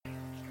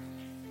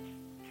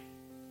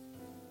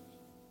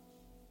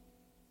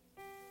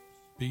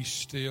Be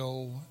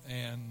still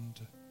and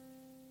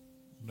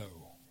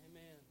know.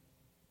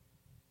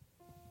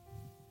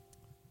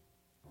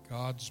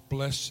 God's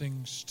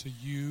blessings to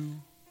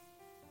you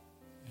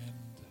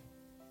and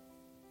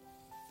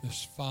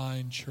this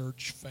fine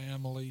church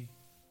family,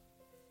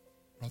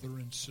 Brother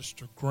and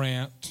Sister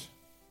Grant.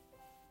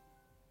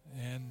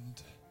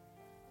 And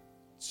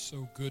it's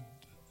so good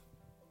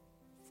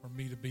for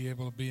me to be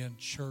able to be in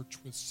church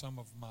with some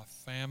of my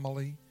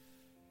family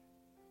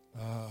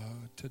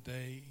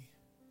today.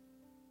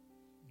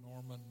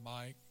 Norman,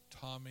 Mike,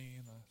 Tommy,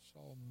 and I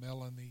saw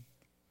Melanie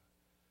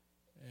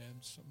and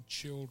some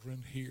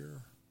children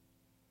here.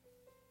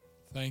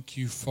 Thank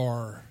you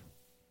for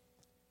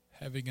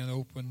having an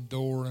open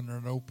door and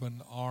an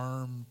open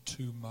arm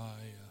to my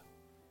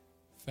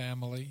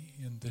family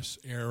in this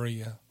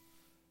area.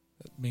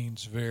 That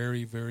means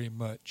very, very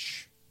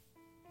much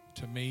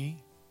to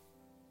me.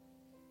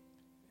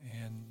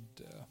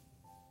 And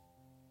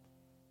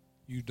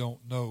you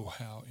don't know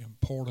how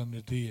important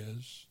it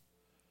is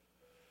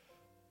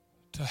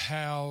to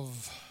have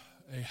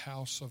a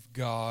house of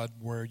God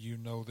where you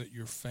know that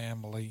your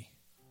family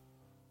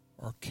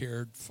are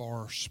cared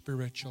for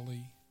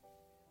spiritually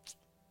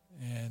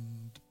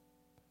and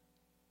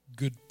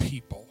good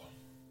people.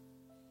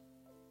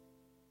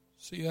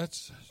 See,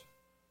 that's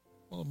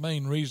one of the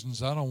main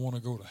reasons I don't want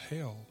to go to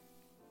hell.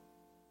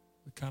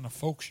 The kind of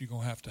folks you're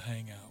going to have to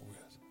hang out with.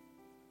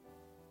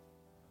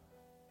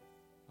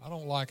 I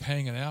don't like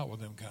hanging out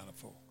with them kind of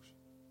folks.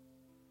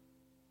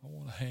 I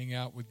want to hang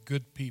out with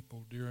good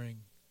people during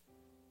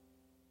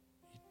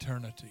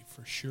eternity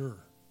for sure.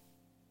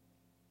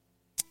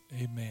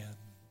 Amen.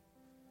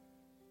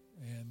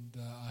 And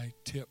I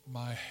tip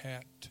my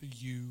hat to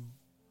you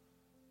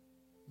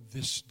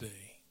this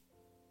day.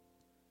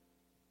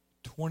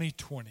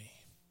 2020.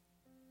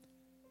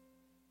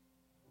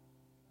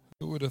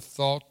 Who would have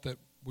thought that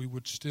we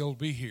would still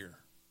be here?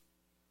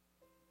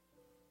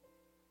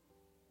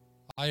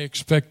 I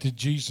expected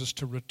Jesus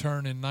to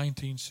return in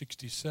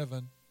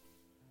 1967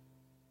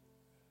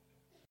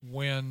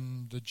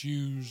 when the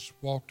Jews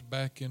walked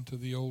back into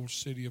the old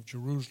city of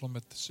Jerusalem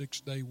at the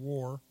 6-day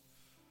war.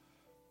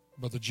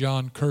 Brother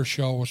John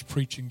Kershaw was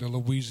preaching to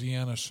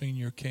Louisiana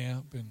Senior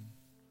Camp, and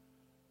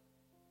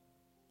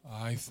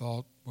I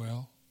thought,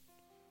 well,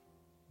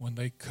 when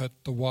they cut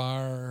the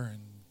wire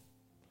and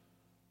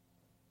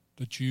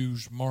the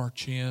Jews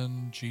march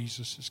in,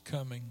 Jesus is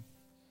coming.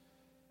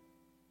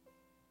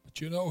 But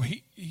you know,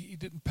 he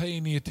didn't pay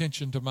any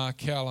attention to my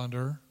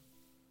calendar,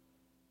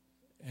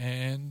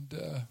 and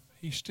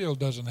he still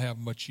doesn't have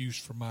much use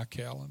for my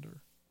calendar.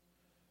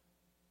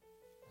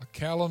 A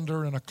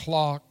calendar and a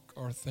clock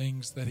are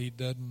things that he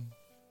doesn't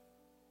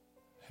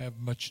have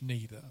much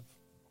need of.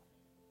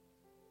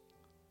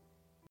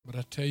 But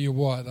I tell you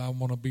what, I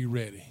want to be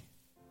ready.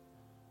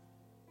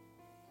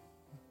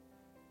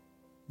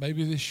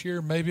 Maybe this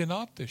year, maybe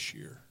not this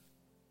year.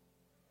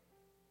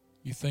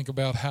 You think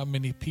about how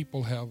many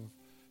people have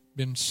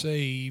been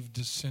saved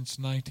since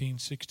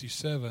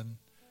 1967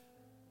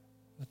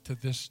 to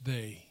this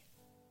day.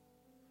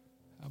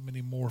 How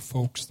many more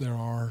folks there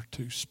are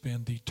to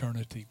spend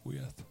eternity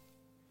with.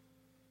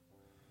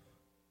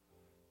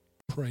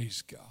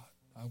 Praise God.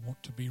 I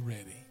want to be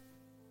ready.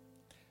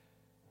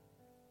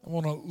 I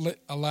want to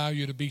allow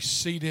you to be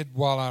seated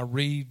while I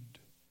read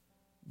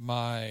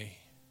my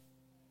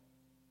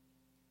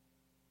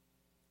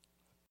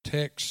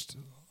text.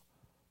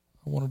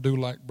 I want to do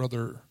like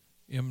Brother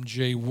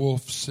M.J.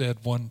 Wolf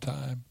said one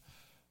time.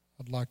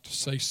 I'd like to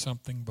say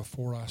something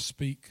before I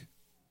speak.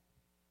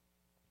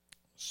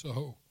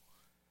 So,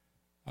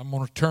 I'm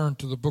going to turn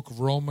to the book of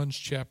Romans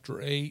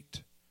chapter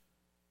 8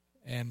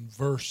 and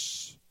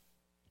verse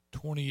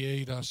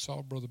 28. I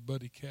saw Brother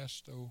Buddy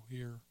Casto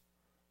here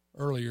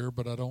earlier,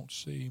 but I don't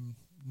see him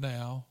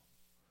now.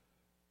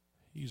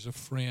 He's a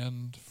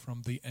friend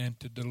from the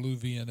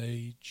antediluvian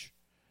age,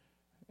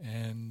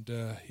 and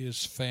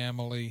his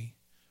family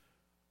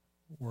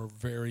were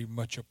very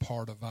much a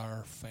part of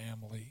our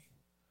family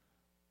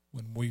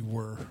when we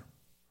were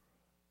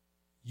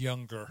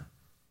younger.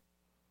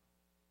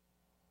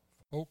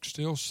 Folks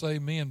still say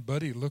me and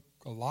Buddy look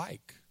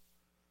alike.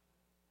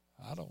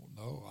 I don't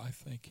know. I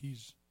think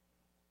he's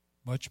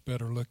much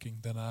better looking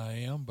than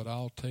I am, but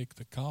I'll take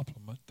the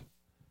compliment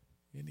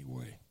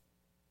anyway.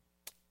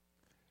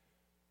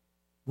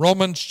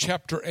 Romans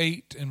chapter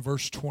 8 and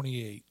verse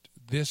 28.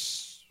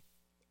 This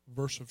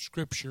verse of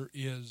Scripture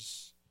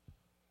is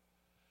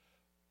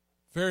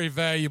very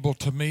valuable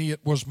to me.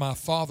 It was my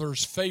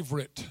father's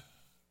favorite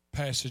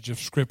passage of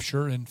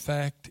Scripture. In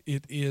fact,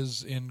 it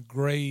is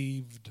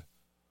engraved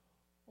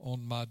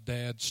on my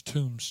dad's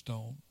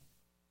tombstone.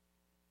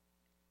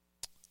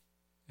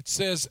 It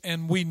says,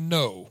 and we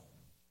know.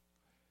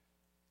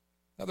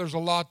 Now, there's a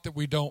lot that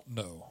we don't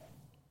know.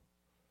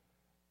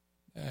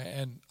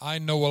 And I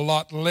know a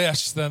lot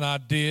less than I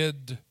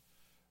did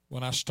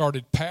when I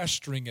started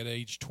pastoring at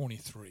age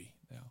 23.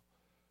 Now,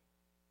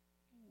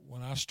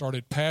 when I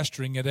started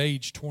pastoring at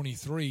age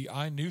 23,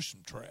 I knew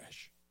some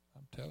trash.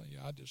 I'm telling you,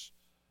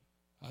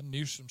 I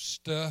knew some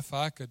stuff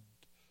I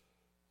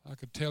I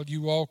could tell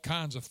you all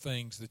kinds of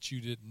things that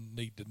you didn't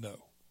need to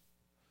know.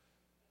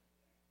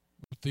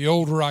 But the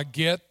older I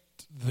get,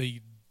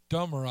 the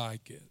dumber I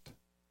get.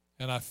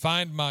 And I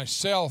find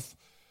myself,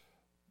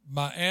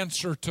 my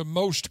answer to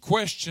most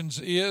questions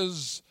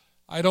is,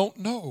 I don't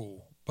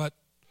know. But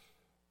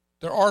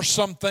there are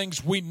some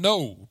things we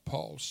know,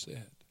 Paul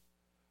said.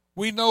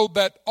 We know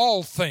that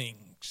all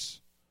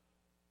things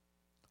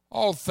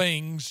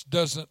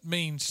doesn't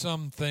mean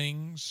some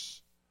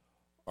things,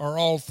 or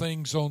all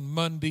things on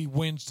Monday,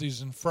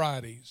 Wednesdays, and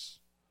Fridays.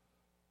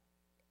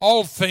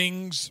 All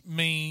things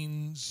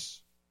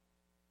means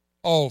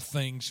all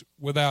things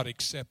without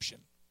exception.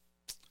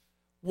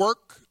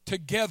 Work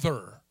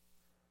together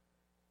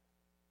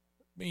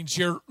means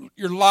your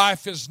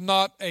life is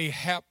not a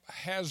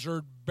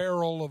haphazard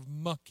barrel of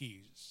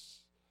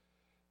monkeys.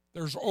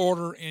 There's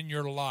order in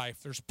your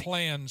life. There's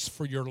plans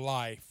for your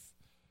life.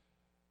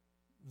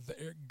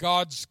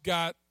 God's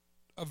got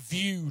a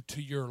view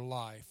to your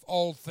life.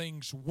 All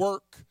things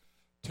work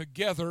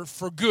together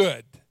for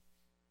good.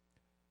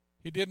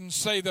 He didn't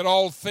say that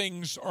all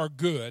things are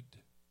good,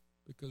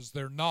 because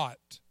they're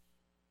not.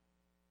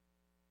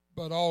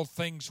 But all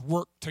things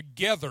work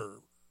together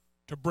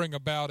to bring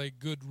about a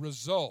good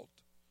result.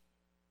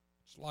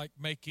 It's like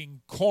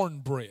making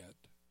cornbread.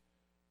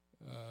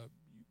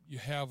 You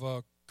have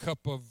a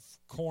cup of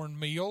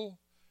cornmeal.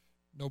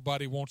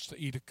 Nobody wants to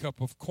eat a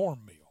cup of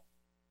cornmeal.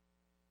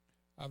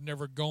 I've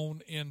never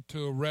gone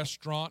into a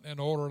restaurant and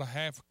ordered a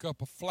half a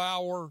cup of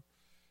flour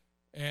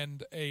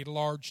and a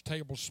large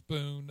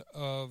tablespoon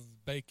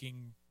of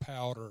baking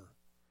powder.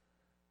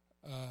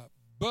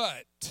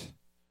 But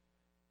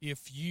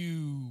if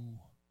you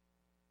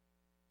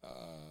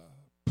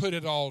put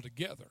it all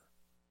together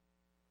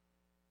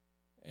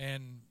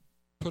and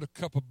put a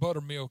cup of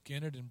buttermilk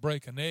in it and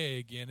break an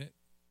egg in it,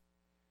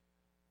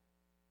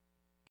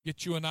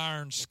 get you an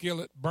iron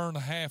skillet, burn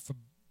a half a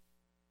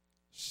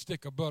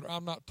stick of butter.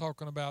 I'm not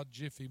talking about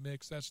Jiffy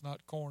Mix. That's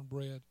not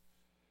cornbread.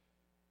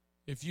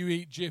 If you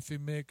eat Jiffy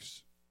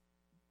Mix,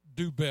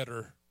 do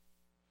better.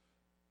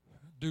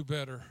 Do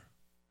better.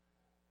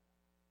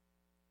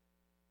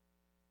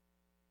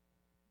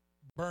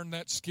 Burn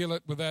that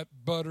skillet with that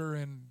butter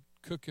and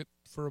cook it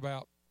for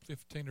about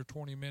 15 or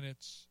 20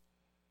 minutes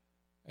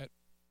at,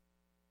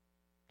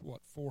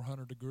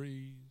 400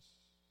 degrees.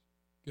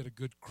 Get a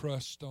good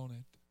crust on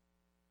it.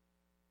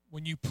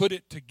 When you put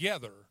it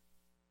together,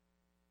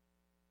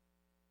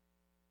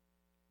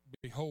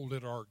 behold,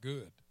 it are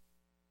good.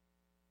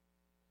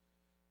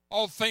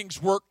 All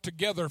things work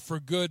together for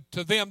good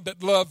to them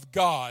that love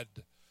God.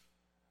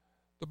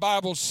 The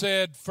Bible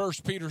said, 1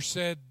 Peter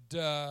said,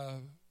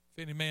 if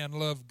any man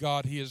love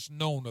God, he is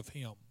known of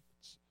him.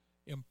 It's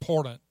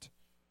important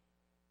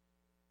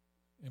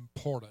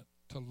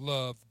to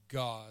love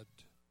God.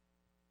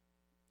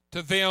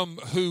 To them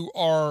who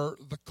are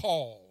the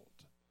called.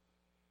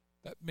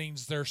 That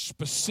means they're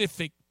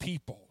specific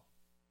people.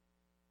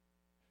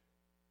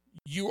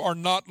 You are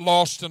not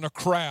lost in a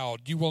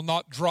crowd. You will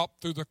not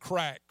drop through the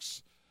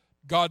cracks.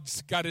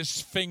 God's got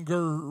his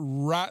finger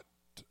right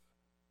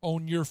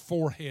on your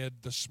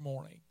forehead this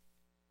morning.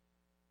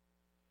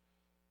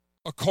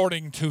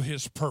 According to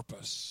his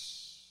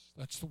purpose.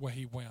 That's the way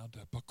he wound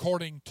up.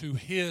 According to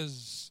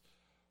his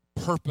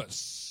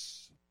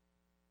purpose.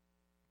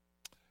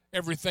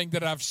 Everything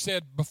that I've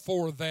said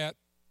before that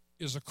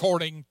is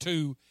according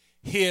to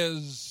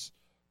his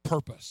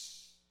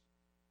purpose.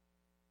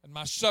 And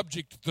my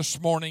subject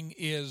this morning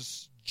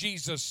is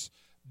Jesus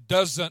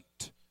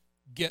doesn't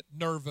get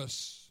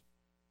nervous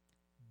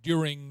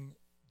during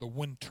the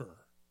winter.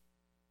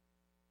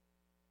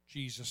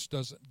 Jesus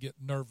doesn't get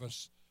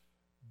nervous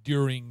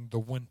during the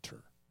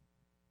winter.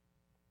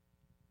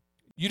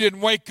 You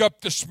didn't wake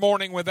up this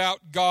morning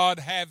without God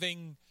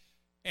having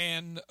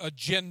an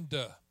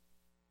agenda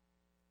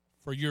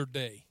for your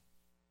day.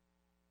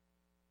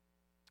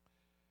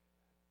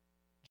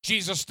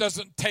 Jesus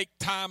doesn't take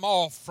time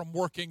off from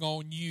working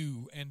on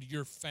you and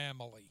your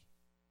family.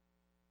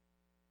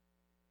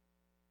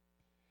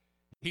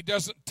 He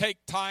doesn't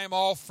take time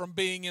off from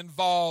being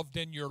involved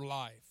in your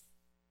life.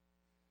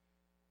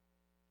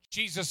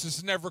 Jesus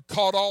is never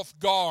caught off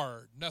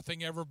guard.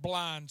 Nothing ever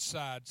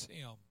blindsides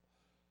him.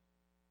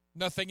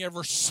 Nothing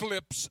ever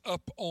slips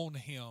up on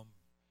him.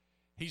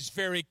 He's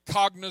very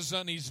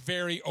cognizant. He's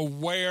very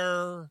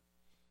aware.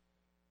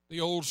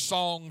 The old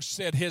song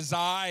said, his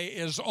eye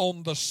is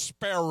on the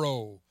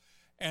sparrow,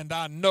 and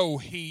I know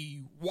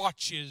he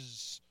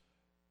watches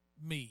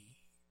me.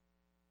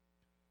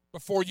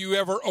 Before you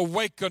ever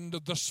awakened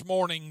this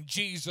morning,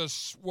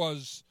 Jesus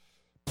was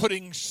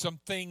putting some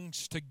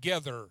things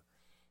together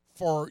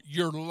for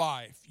your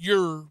life.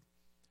 Your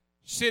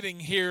sitting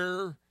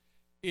here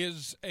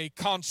is a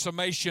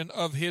consummation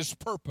of his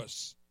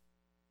purpose.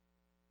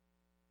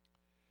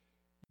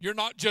 You're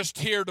not just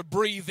here to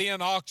breathe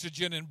in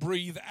oxygen and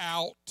breathe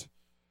out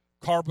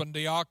carbon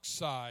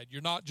dioxide.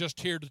 You're not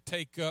just here to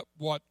take up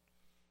what,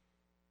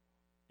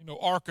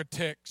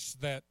 architects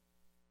that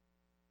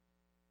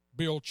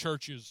build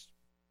churches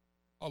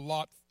a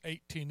lot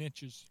 18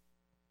 inches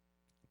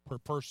per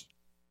person.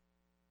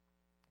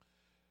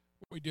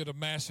 We did a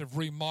massive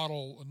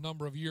remodel a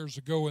number of years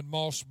ago in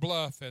Moss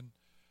Bluff, and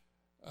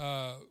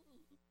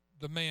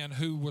the man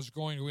who was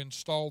going to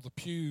install the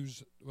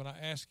pews, when I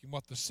asked him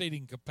what the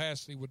seating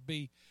capacity would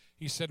be,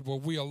 he said, well,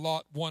 we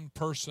allot one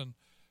person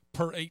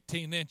per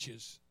 18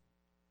 inches.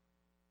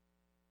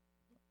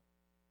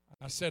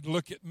 I said,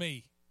 look at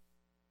me.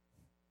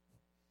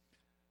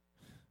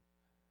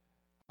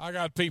 I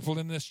got people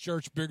in this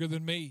church bigger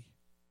than me.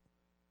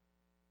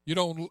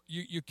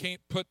 You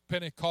can't put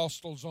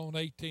Pentecostals on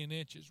 18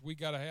 inches. We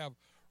got to have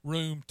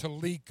room to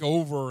leak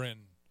over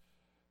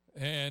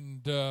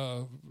and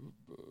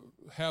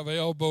have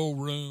elbow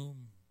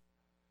room.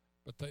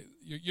 But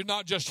you're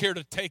not just here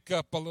to take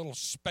up a little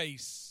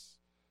space,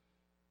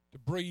 to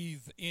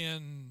breathe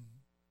in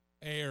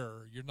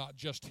air. You're not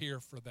just here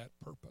for that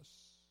purpose.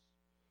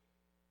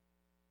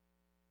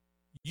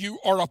 You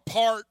are a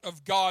part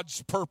of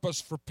God's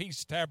purpose for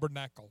Peace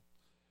Tabernacle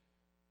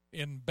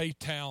in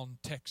Baytown,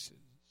 Texas.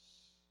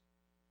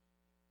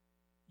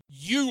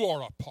 You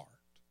are a part.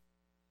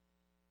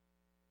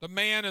 The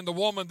man and the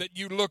woman that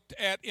you looked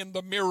at in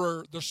the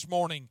mirror this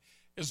morning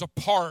is a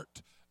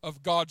part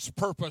of God's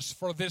purpose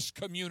for this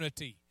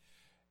community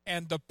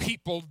and the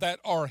people that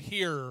are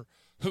here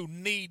who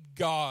need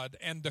God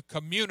and the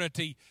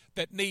community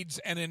that needs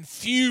an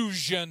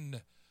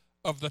infusion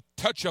of the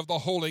touch of the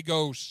Holy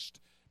Ghost.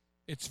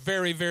 It's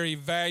very, very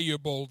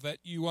valuable that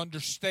you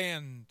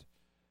understand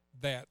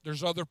that.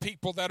 There's other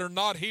people that are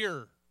not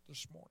here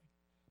this morning,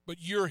 but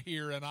you're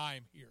here and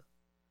I'm here.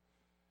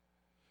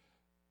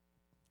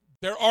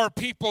 There are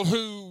people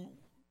who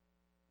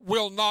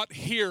will not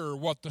hear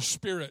what the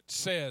Spirit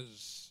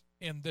says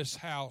in this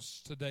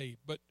house today,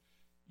 but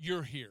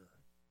you're here.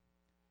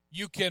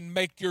 You can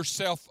make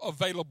yourself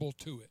available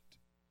to it.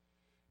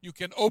 You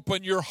can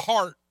open your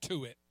heart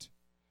to it.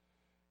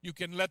 You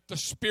can let the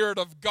Spirit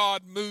of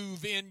God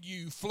move in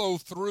you, flow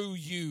through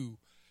you.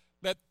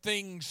 Let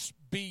things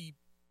be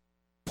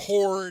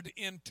poured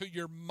into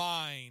your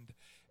mind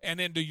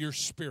and into your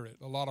spirit.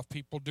 A lot of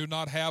people do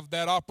not have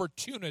that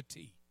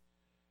opportunity,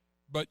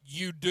 but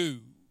you do.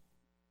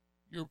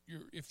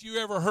 If you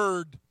ever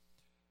heard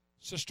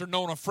Sister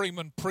Nona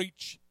Freeman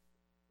preach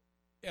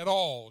at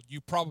all,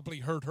 you probably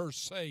heard her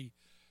say,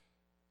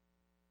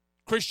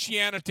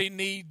 Christianity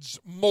needs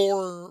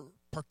more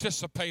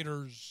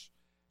participators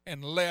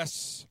and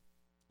less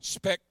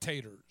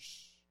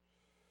spectators.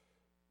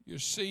 You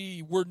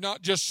see, we're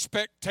not just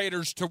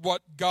spectators to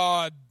what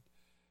God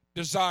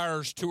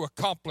desires to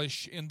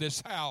accomplish in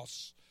this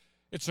house.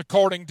 It's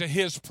according to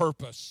His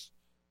purpose.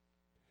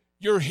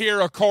 You're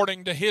here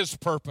according to His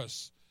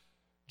purpose.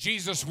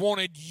 Jesus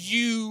wanted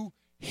you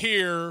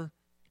here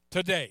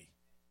today.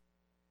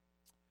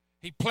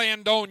 He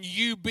planned on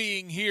you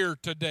being here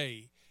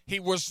today. He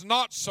was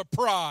not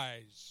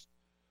surprised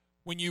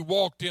when you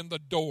walked in the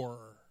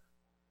door.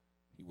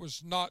 He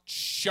was not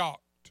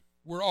shocked.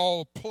 We're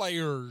all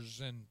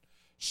players and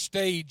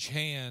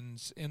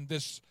stagehands in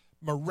this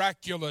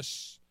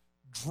miraculous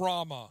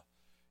drama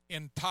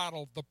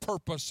entitled The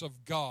Purpose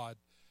of God.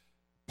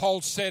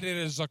 Paul said it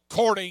is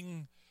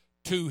according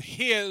to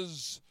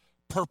His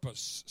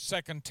purpose.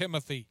 2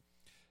 Timothy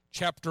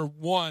chapter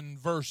 1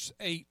 verse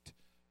 8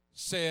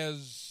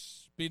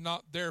 says, be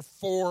not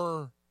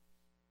therefore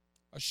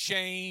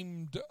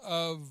ashamed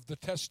of the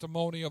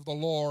testimony of the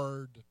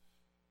Lord,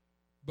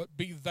 but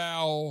be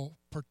thou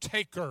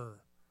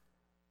partaker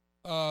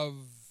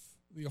of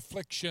the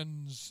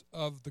afflictions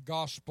of the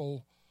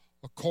gospel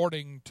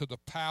according to the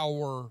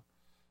power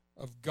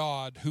of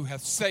God, who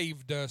hath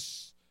saved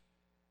us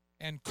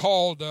and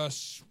called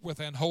us with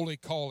an holy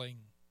calling,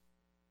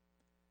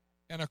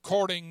 and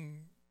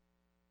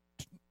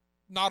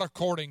not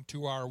according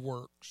to our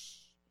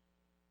works,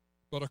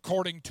 but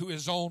according to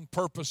His own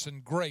purpose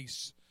and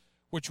grace,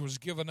 which was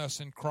given us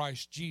in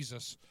Christ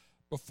Jesus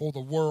before the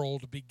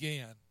world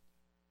began.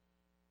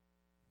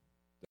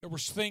 There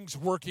was things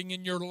working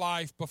in your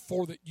life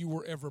before that you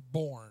were ever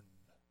born.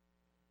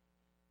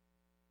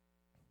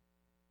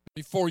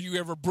 Before you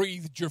ever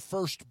breathed your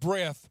first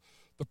breath,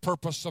 the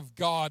purpose of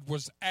God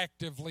was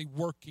actively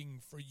working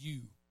for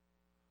you.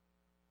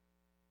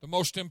 The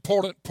most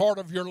important part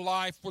of your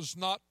life was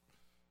not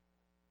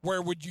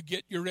where would you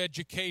get your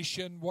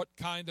education, what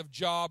kind of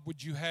job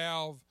would you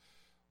have,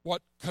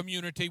 what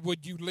community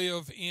would you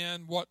live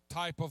in, what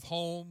type of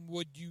home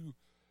would you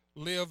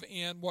live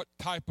in, what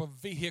type of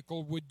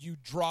vehicle would you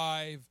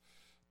drive.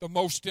 The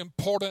most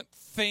important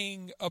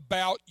thing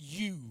about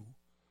you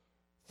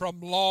from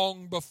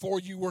long before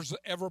you were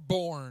ever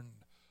born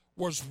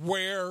was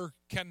where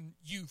can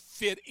you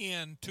fit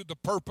into the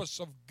purpose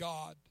of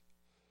God?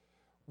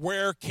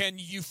 Where can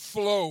you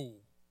flow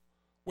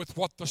with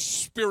what the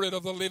Spirit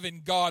of the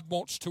living God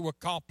wants to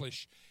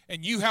accomplish?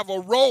 And you have a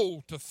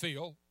role to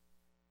fill.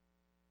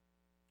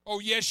 Oh,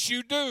 yes,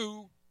 you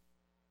do.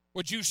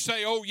 Would you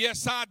say, oh,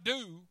 yes, I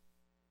do?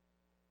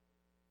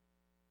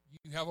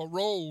 You have a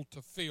role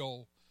to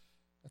fill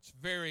that's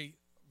very,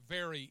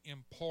 very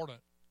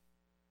important.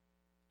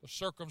 The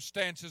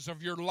circumstances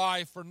of your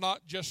life are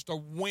not just a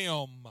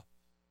whim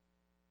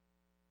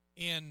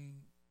in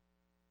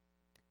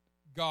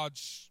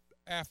God's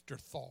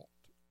afterthought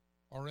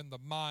or in the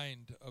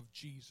mind of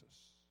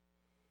Jesus.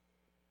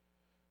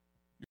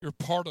 You're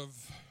part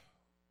of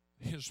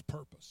His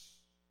purpose,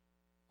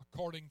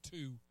 according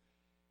to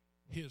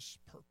His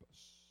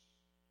purpose.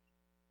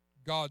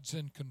 God's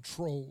in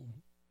control,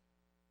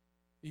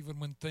 even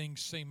when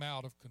things seem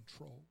out of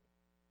control.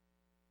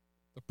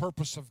 The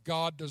purpose of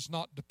God does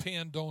not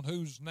depend on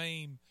whose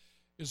name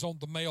is on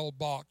the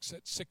mailbox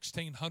at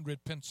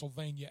 1600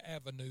 Pennsylvania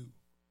Avenue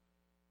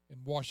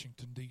in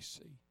Washington,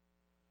 D.C.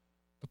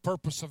 The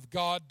purpose of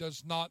God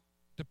does not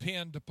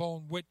depend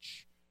upon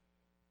which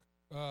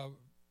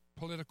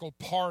political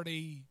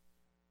party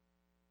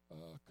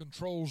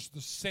controls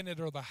the Senate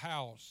or the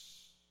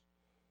House.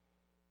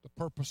 The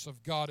purpose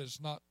of God is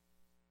not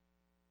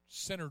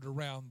centered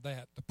around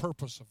that. The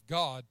purpose of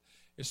God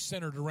is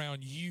centered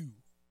around you,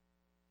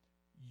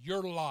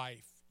 your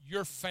life,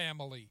 your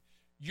family,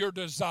 your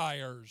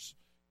desires,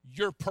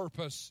 your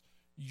purpose,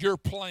 your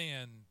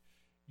plan.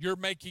 You're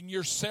making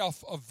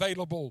yourself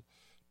available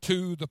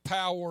to the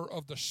power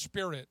of the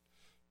Spirit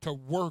to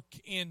work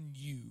in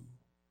you.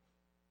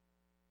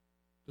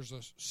 There's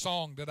a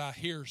song that I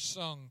hear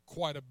sung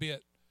quite a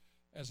bit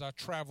as I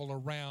travel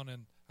around,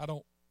 and I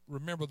don't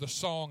remember the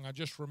song. I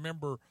just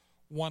remember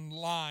one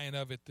line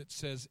of it that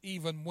says,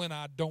 "Even when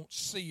I don't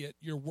see it,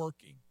 you're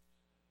working."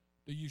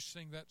 Do you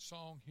sing that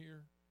song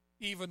here?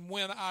 Even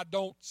when I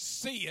don't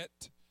see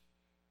it,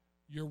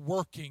 you're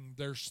working.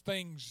 There's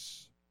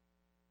things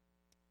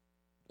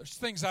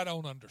I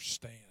don't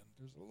understand.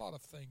 There's a lot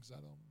of things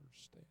I don't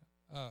understand.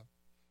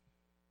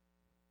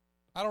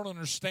 I don't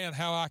understand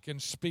how I can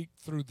speak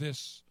through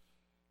this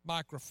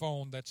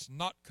microphone that's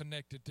not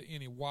connected to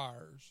any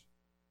wires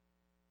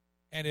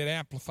and it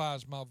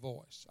amplifies my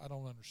voice. I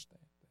don't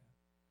understand that.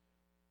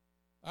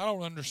 I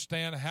don't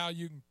understand how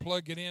you can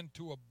plug it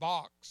into a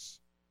box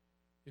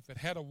if it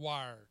had a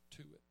wire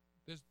to it.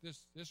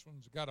 This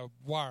one's got a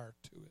wire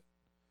to it.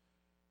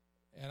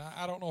 And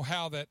I don't know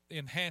how that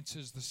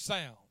enhances the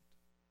sound.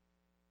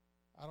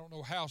 I don't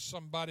know how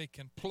somebody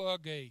can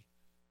plug a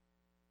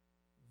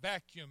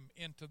vacuum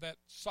into that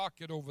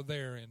socket over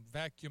there and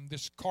vacuum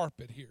this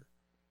carpet here.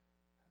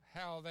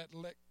 How that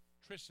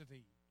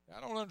electricity,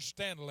 I don't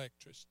understand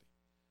electricity.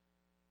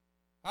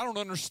 I don't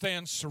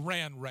understand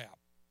saran wrap.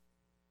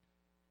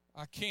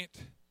 I can't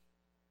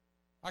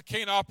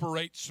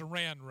operate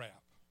saran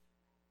wrap.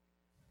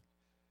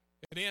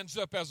 It ends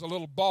up as a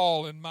little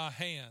ball in my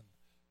hand.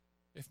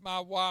 If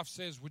my wife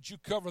says, "Would you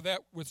cover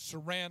that with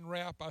saran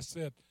wrap?" I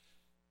said,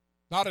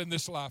 "Not in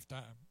this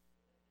lifetime.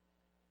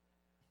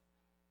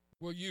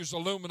 We'll use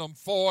aluminum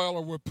foil,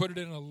 or we'll put it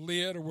in a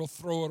lid, or we'll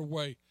throw it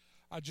away.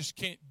 I just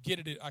can't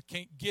get it. I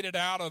can't get it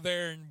out of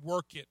there and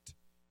work it."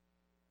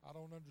 I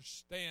don't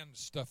understand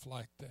stuff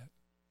like that.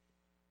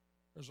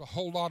 There's a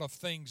whole lot of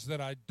things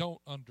that I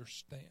don't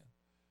understand.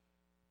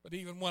 But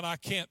even when I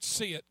can't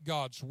see it,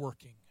 God's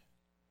working.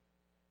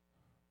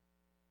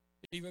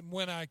 Even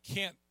when I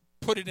can't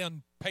put it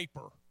in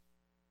paper,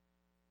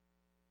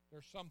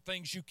 there's some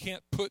things you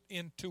can't put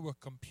into a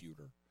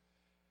computer.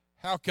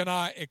 How can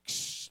I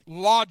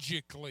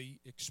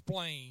logically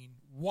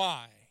explain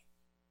why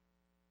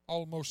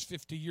almost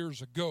 50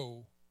 years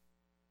ago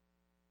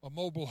a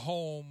mobile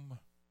home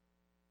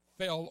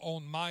fell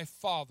on my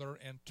father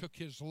and took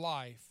his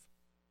life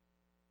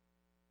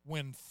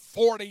when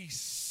 40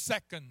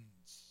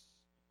 seconds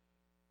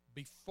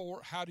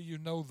before? How do you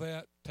know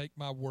that? Take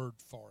my word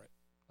for it.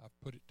 I've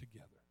put it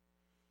together.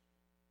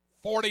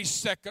 40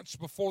 seconds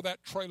before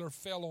that trailer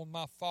fell on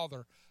my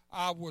father,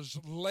 I was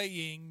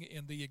laying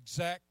in the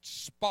exact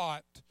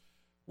spot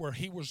where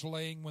he was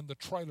laying when the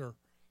trailer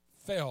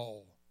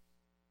fell.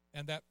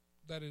 And that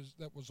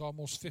was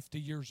almost 50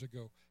 years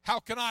ago. How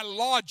can I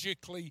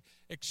logically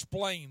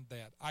explain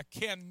that? I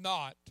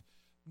cannot.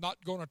 I'm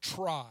not going to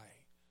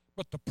try.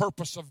 But the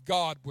purpose of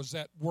God was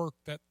at work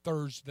that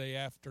Thursday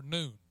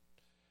afternoon.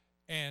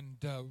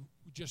 And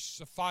just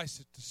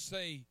suffice it to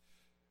say,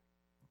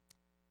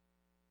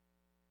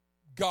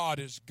 God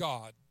is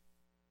God.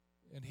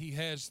 And He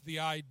has the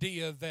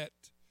idea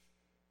that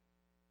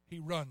He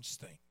runs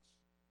things.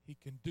 He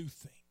can do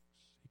things.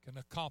 He can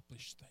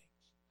accomplish things.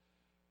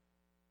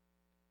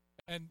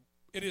 And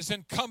it is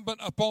incumbent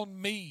upon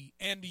me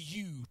and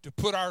you to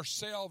put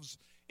ourselves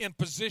in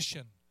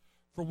position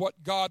for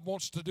what God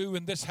wants to do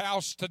in this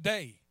house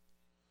today.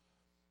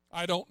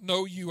 I don't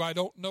know you. I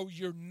don't know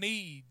your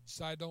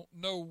needs. I don't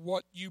know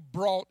what you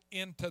brought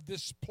into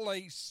this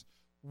place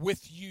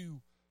with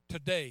you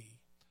today.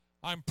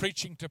 I'm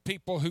preaching to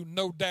people who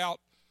no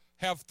doubt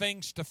have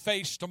things to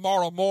face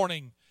tomorrow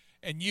morning,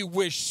 and you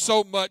wish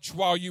so much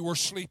while you were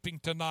sleeping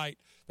tonight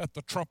that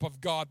the trump of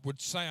God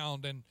would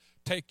sound and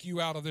take you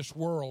out of this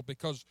world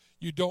because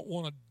you don't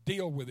want to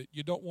deal with it.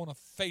 You don't want to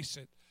face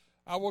it.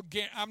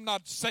 I'm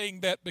not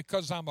saying that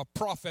because I'm a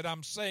prophet.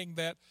 I'm saying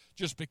that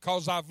just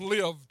because I've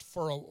lived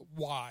for a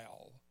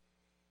while.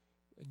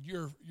 And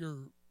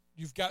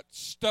you've got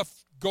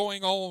stuff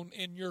going on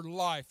in your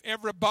life.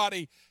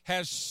 Everybody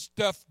has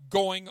stuff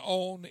going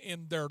on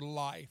in their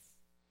life.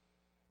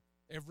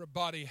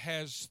 Everybody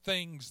has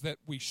things that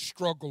we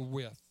struggle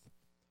with.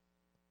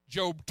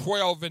 Job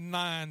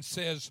 12:9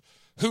 says,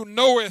 who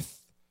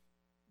knoweth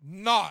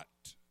not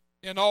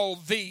in all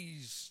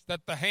these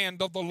that the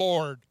hand of the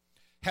Lord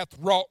hath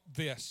wrought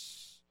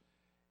this,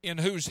 in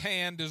whose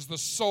hand is the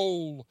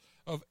soul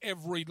of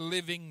every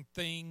living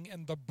thing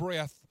and the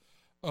breath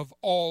of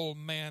all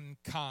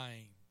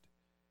mankind.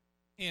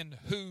 In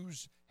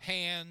whose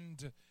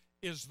hand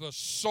is the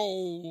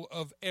soul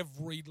of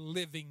every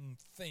living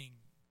thing.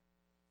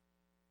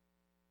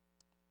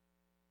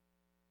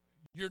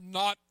 You're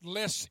not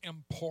less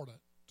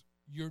important.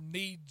 Your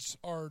needs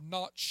are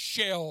not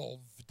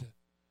shelved.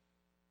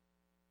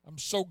 I'm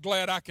so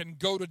glad I can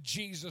go to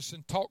Jesus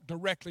and talk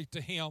directly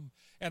to Him,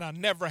 and I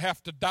never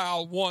have to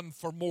dial one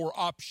for more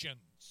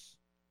options.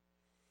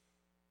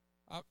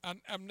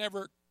 I'm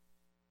never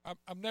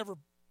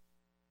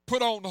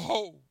put on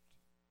hold.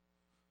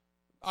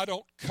 I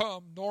don't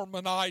come, Norma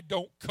and I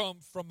don't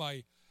come from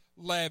a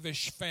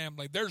lavish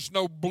family. There's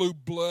no blue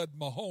blood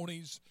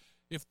Mahoneys.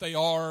 If they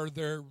are,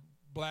 they're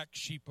black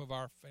sheep of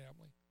our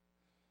family.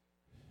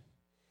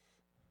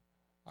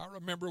 I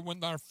remember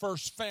when our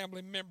first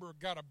family member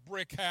got a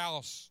brick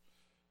house.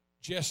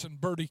 Jess and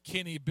Bertie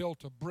Kinney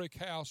built a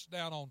brick house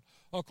down on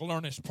Uncle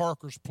Ernest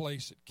Parker's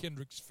place at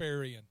Kendrick's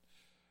Ferry, and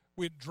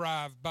we'd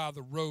drive by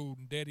the road,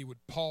 and Daddy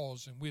would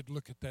pause, and we'd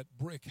look at that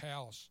brick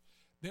house.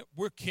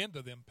 We're kin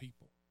to them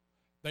people.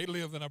 They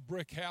live in a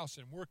brick house,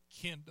 and we're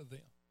kin to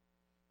them.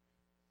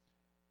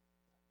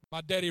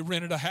 My daddy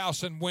rented a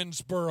house in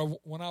Winsboro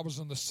when I was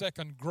in the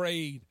second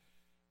grade.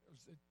 It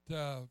was at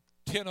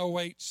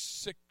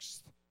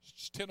 1006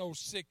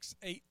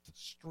 8th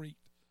Street.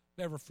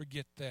 Never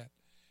forget that.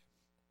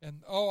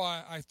 And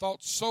I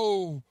thought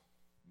so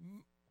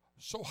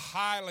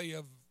highly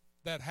of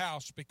that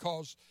house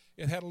because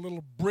it had a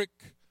little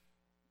brick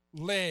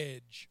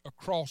ledge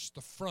across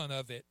the front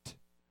of it.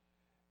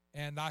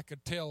 And I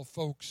could tell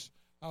folks,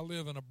 I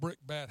live in a brick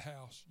bat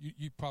house.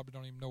 You probably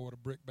don't even know what a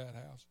brick bat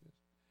house is.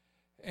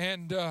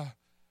 And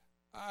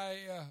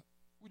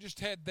we just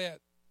had that.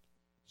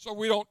 So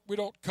we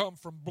don't come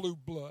from blue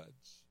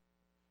bloods.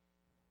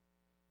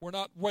 We're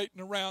not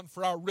waiting around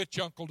for our rich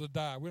uncle to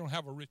die. We don't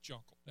have a rich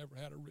uncle. Never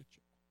had a rich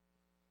uncle.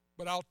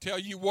 But I'll tell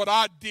you what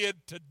I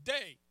did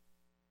today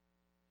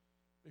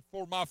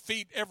before my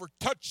feet ever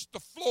touched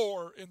the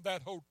floor in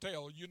that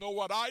hotel. You know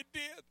what I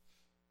did?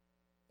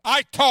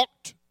 I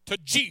talked to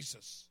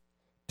Jesus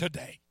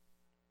today.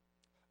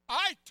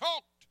 I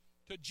talked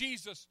to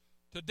Jesus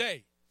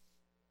today.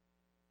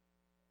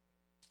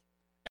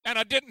 And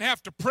I didn't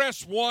have to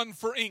press one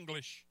for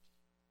English.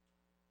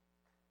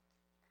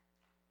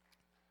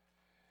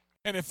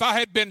 And if I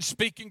had been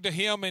speaking to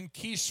him in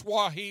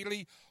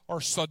Kiswahili or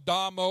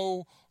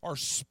Sadamo or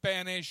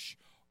Spanish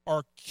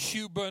or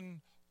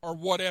Cuban or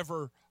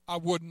whatever, I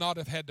would not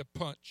have had to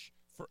punch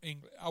for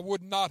English. I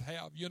would not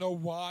have. You know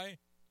why?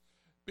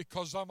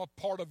 Because I'm a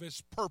part of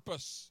his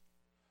purpose.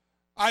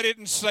 I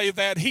didn't say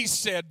that. He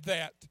said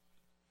that.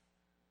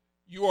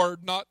 You are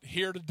not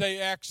here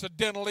today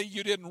accidentally.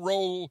 You didn't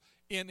roll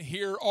in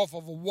here off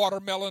of a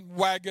watermelon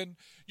wagon.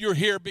 You're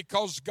here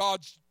because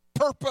God's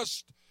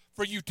purposed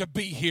for you to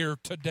be here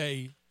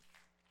today.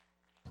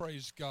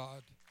 Praise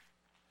God.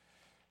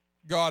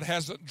 God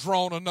hasn't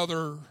drawn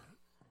another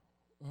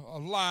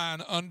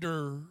line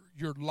under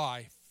your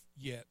life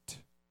yet.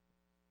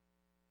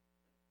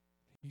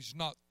 He's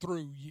not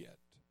through yet.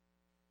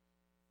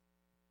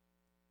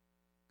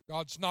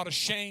 God's not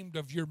ashamed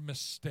of your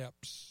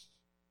missteps.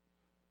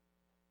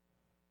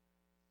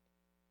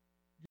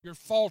 Your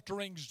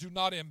falterings do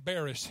not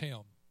embarrass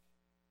him.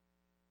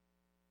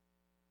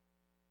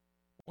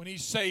 When he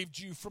saved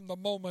you, from the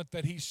moment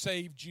that he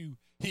saved you,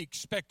 he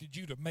expected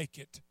you to make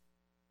it.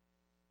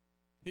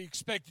 He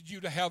expected you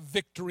to have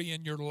victory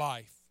in your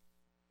life.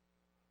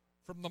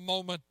 From the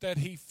moment that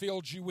he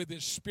filled you with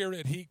his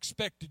Spirit, he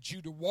expected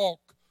you to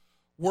walk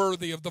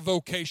worthy of the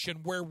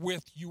vocation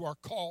wherewith you are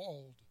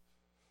called.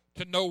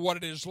 To know what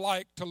it is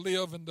like to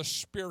live in the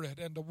Spirit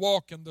and to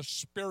walk in the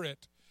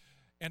Spirit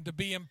and to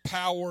be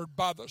empowered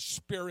by the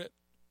Spirit.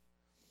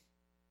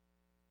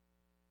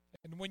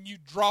 And when you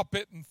drop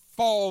it and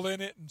fall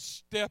in it and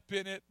step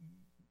in it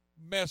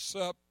and mess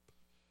up,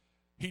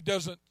 he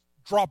doesn't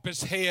drop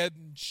his head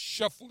and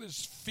shuffle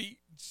his feet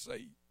and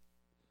say,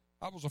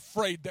 I was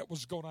afraid that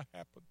was going to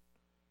happen.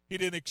 He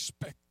didn't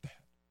expect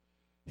that.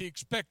 He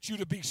expects you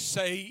to be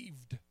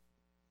saved.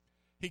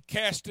 He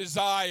cast his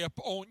eye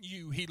upon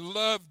you. He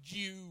loved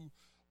you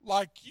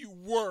like you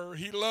were.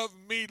 He loved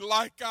me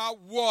like I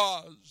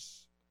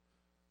was.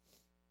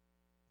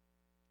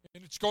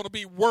 And it's going to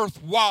be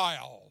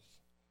worthwhile.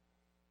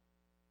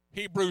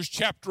 Hebrews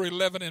chapter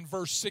 11 and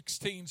verse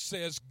 16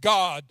 says,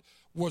 God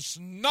was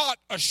not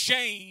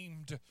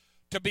ashamed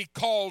to be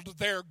called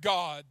their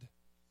God.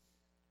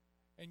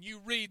 And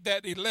you read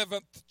that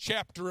 11th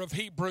chapter of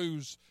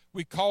Hebrews,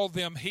 we call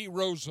them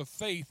heroes of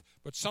faith,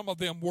 but some of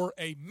them were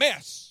a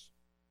mess.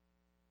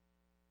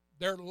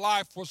 Their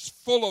life was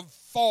full of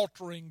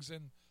falterings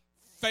and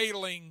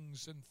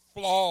failings and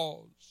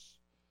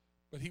flaws.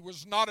 But he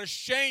was not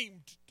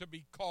ashamed to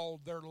be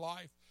called their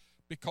life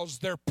because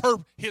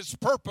his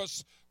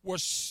purpose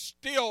was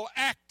still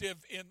active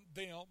in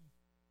them.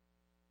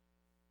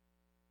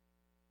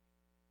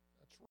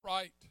 That's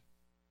right.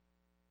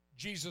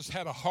 Jesus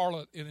had a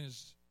harlot in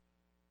his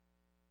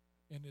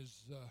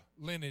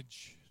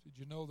lineage. Did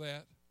you know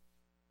that?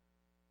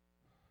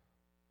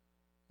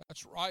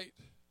 That's right.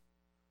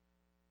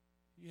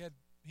 He had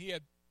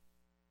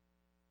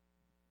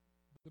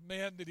the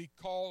man that he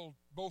called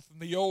both in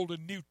the Old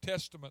and New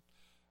Testament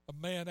a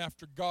man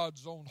after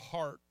God's own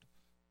heart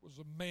was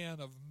a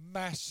man of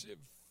massive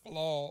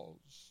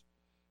flaws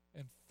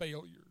and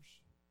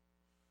failures.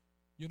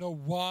 You know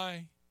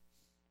why?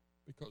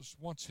 Because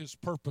once his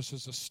purpose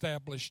is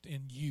established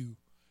in you,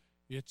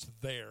 it's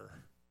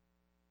there.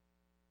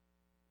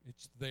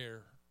 It's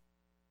there.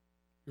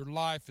 Your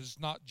life is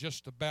not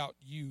just about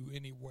you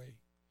anyway.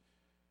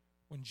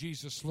 When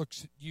Jesus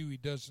looks at you, he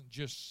doesn't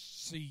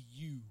just see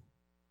you.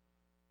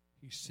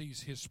 He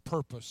sees his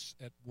purpose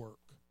at work.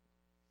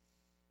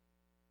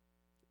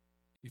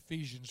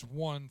 Ephesians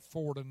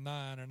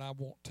 1:4-9, and I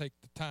won't take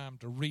the time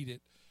to read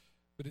it,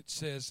 but it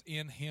says,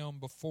 in him,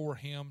 before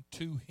him,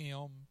 to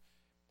him,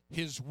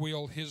 his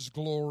will, his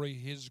glory,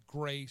 his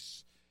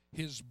grace,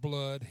 his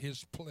blood,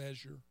 his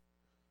pleasure.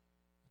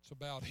 It's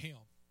about him.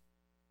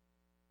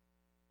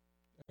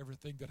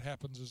 Everything that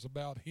happens is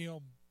about him.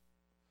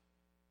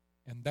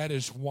 And that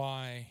is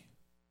why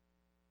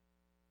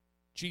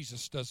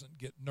Jesus doesn't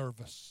get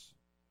nervous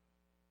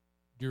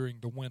during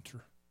the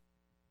winter.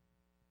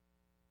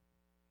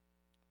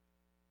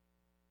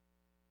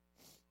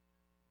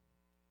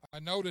 I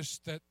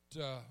noticed that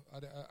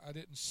I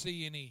didn't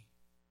see any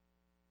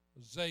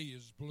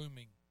azaleas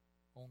blooming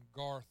on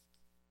Garth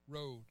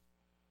Road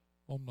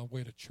on my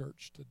way to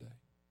church today.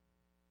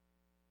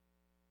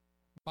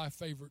 My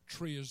favorite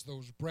tree is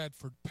those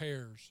Bradford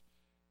pears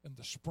in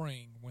the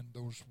spring when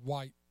those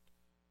white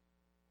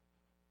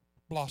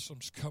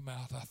blossoms come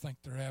out. I think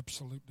they're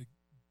absolutely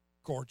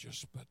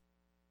gorgeous, but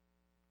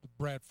the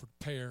Bradford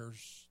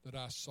pears that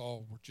I saw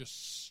were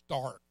just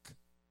stark.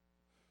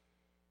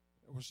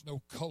 There was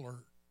no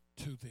color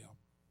to them.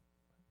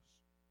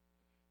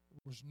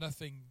 There was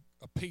nothing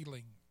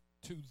appealing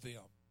to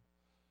them.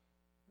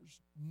 There's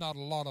not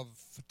a lot of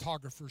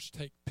photographers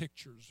take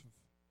pictures of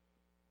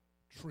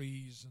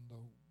trees in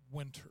the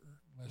winter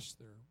unless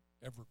they're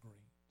evergreens.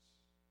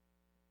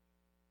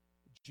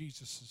 But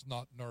Jesus is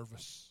not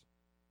nervous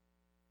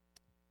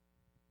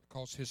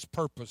because his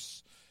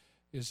purpose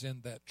is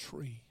in that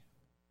tree.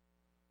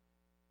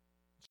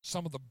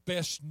 Some of the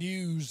best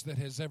news that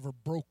has ever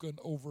broken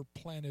over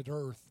planet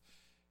Earth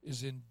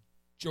is in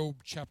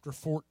Job chapter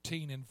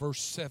 14 and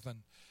verse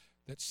 7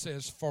 that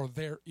says, for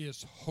there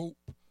is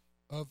hope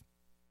of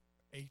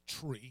a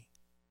tree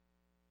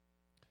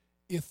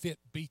if it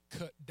be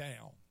cut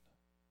down,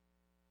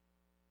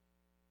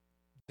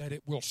 that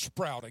it will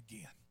sprout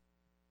again,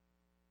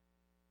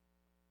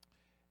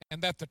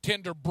 and that the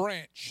tender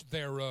branch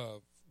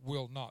thereof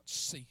will not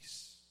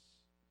cease.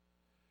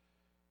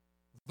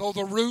 Though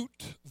the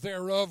root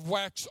thereof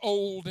wax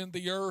old in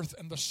the earth,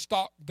 and the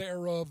stock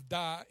thereof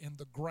die in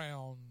the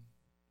ground,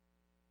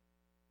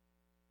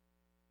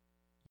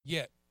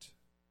 yet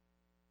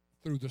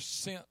through the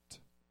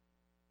scent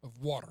of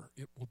water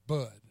it will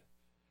bud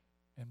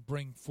and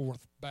bring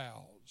forth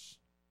boughs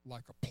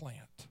like a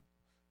plant.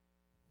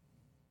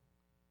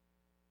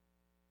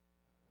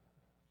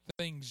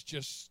 Things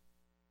just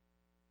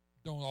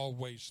don't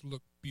always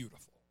look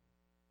beautiful.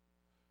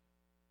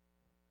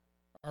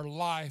 Our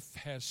life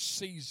has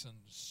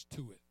seasons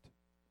to it.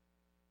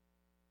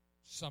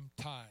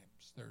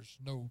 Sometimes there's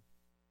no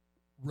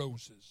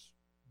roses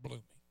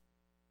blooming.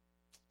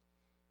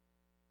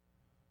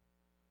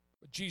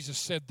 But Jesus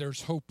said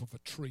there's hope of a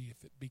tree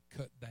if it be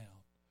cut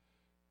down.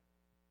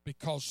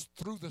 Because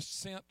through the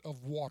scent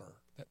of water,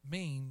 that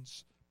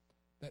means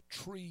that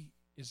tree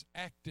is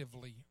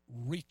actively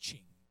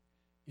reaching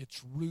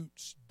its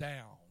roots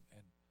down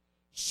and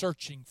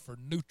searching for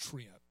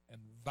nutrient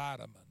and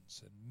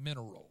vitamins and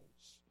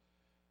minerals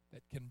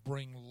that can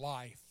bring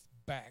life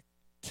back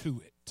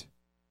to it.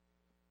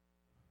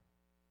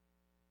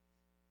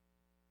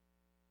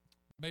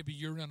 Maybe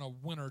you're in a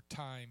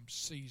wintertime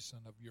season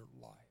of your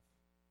life.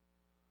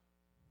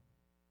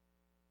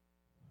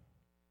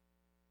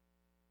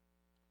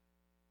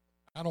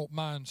 I don't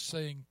mind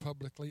saying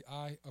publicly,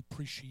 I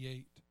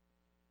appreciate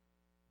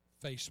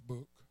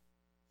Facebook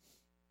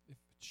if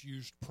it's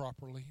used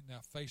properly.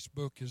 Now,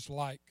 Facebook is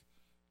like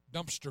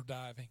dumpster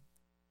diving.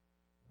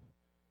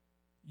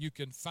 You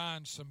can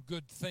find some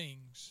good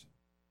things,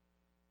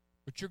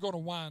 but you're going to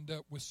wind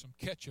up with some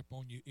ketchup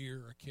on your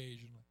ear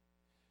occasionally.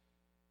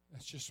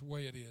 That's just the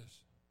way it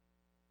is.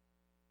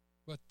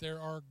 But there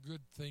are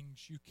good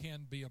things. You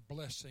can be a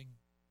blessing.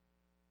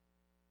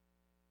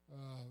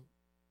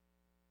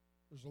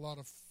 There's a lot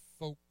of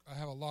folk, I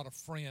have a lot of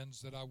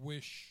friends that I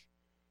wish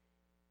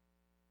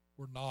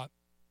were not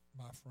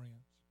my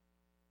friends.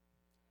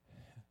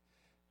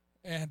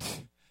 And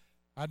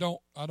I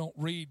don't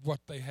read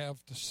what they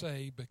have to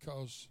say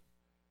because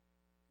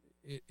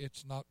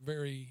it's not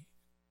very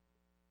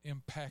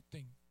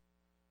impacting.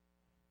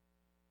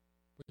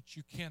 But that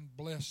you can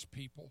bless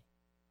people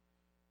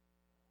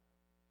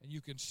and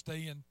you can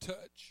stay in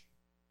touch.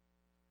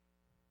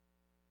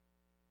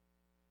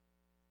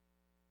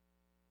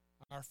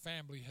 Our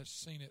family has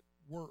seen it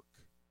work.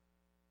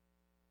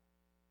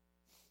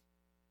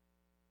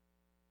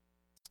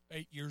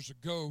 8 years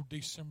ago,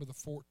 December the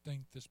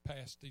 14th, this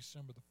past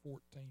December the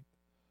 14th,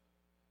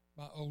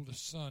 my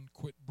oldest son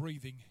quit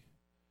breathing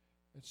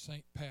at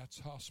St. Pat's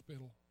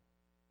Hospital.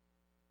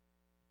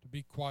 To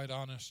be quite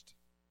honest,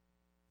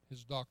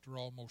 his doctor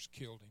almost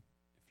killed him.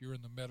 If you're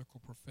in the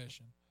medical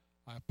profession,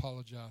 I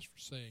apologize for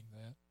saying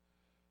that,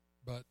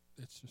 but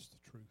it's just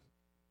the truth.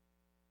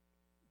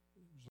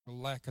 It was a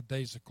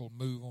lackadaisical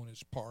move on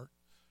his part.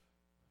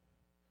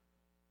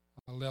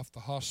 I left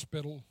the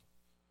hospital.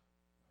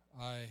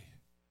 I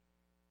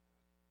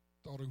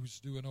thought he was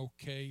doing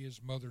okay.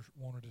 His mother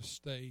wanted to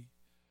stay.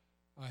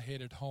 I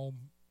headed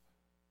home.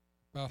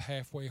 About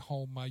halfway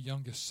home, my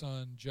youngest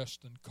son,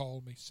 Justin,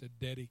 called me, said,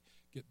 "Daddy,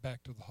 get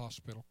back to the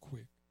hospital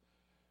quick."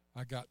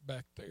 I got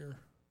back there.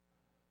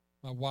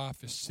 My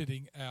wife is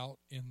sitting out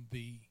in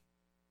the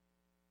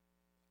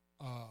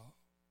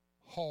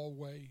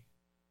hallway.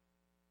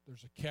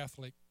 There's a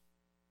Catholic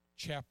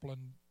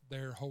chaplain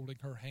there holding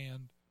her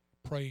hand,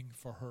 praying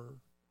for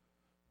her.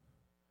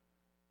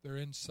 They're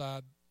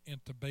inside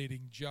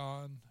intubating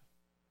John,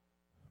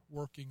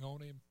 working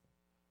on him.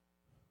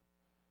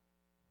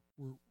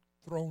 We're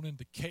thrown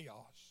into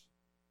chaos.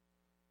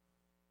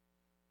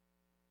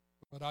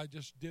 But I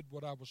just did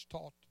what I was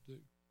taught to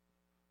do.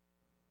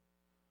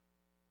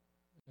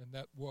 And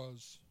that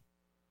was,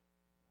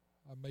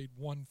 I made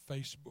one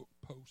Facebook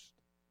post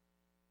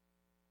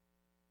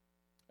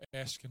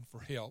asking for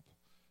help.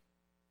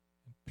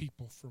 And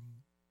people from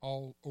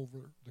all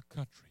over the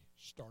country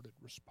started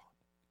responding.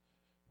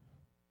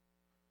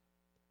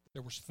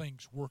 There was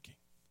things working.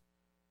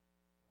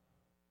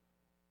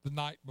 The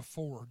night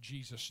before,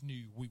 Jesus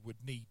knew we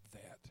would need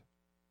that.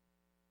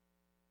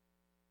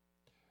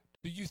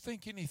 Do you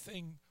think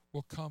anything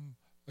will come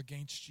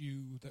against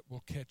you that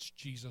will catch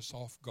Jesus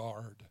off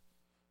guard?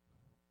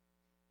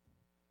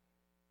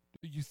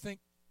 Do you think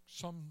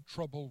some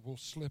trouble will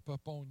slip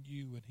up on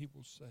you and he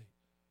will say,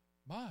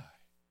 "My,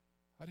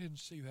 I didn't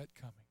see that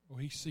coming"? Well,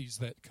 he sees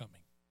that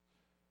coming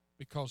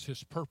because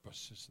his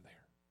purpose is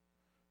there.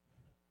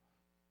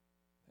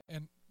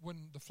 And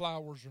when the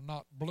flowers are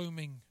not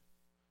blooming,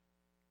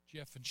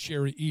 Jeff and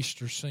Sherry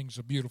Easter sings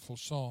a beautiful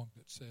song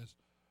that says,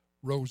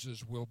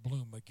 "Roses will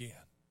bloom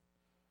again.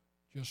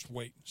 Just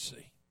wait and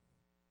see."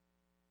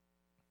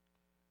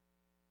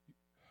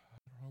 I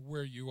don't know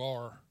where you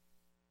are.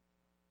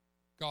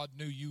 God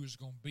knew you was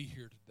going to be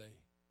here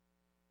today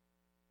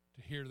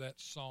to hear that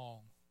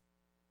song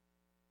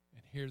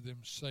and hear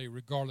them say,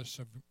 regardless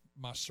of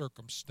my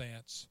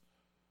circumstance,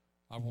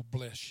 I will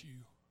bless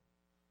you.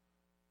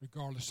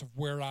 Regardless of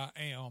where I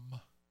am,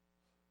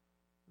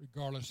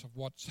 regardless of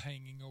what's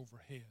hanging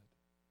overhead.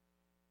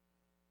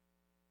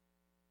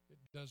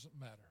 It doesn't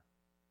matter.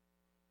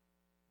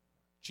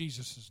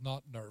 Jesus is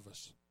not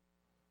nervous.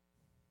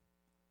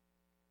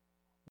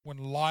 When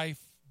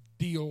life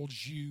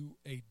deals you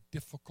a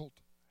difficult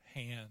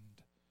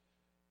hand,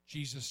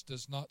 Jesus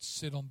does not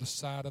sit on the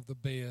side of the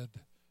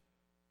bed,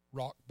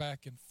 rock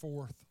back and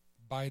forth,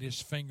 bite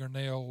his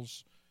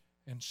fingernails,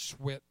 and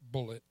sweat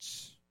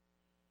bullets.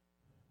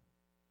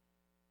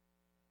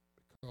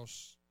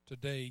 Because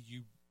today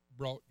you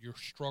brought your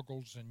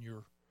struggles and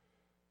your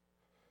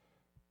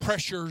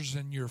pressures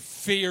and your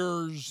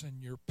fears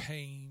and your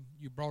pain.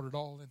 You brought it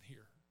all in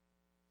here.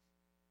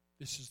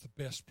 This is the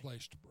best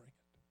place to bring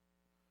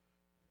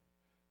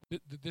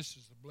it. This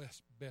is the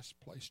best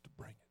place to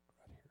bring it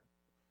right here.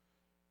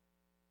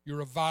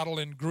 You're a vital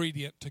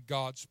ingredient to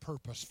God's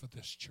purpose for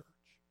this church.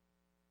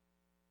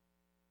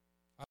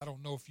 I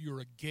don't know if you're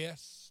a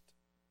guest,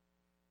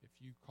 if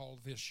you call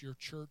this your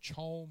church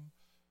home,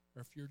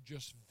 or if you're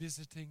just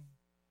visiting.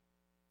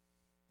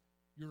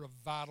 You're a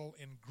vital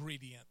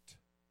ingredient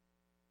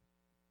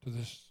to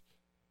this.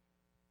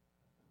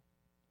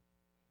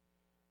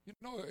 You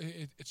know,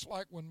 it's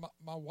like when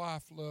my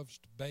wife loves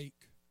to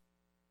bake.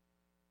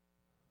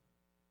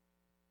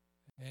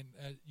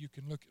 And you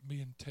can look at me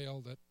and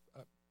tell that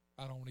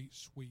I don't eat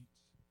sweets.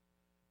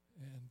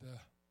 And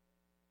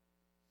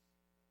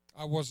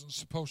I wasn't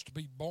supposed to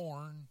be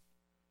born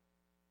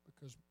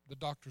because the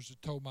doctors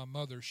had told my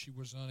mother she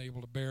was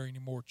unable to bear any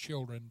more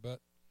children,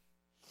 but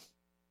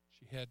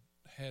she had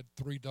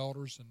 3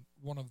 daughters, and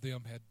one of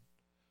them had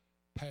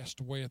passed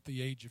away at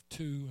the age of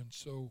 2, and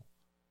so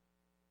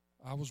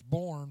I was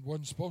born,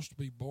 wasn't supposed to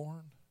be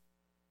born,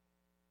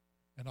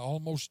 and I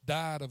almost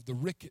died of the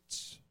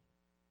rickets.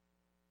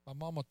 My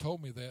mama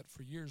told me that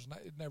for years, and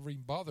it never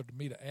even bothered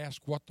me to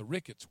ask what the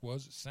rickets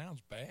was. It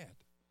sounds bad.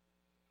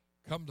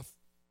 Come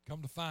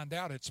to find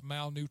out, it's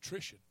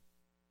malnutrition.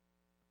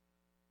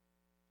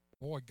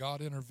 Boy,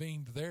 God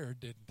intervened there,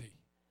 didn't he?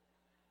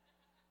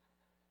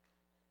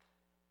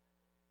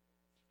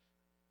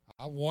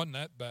 I won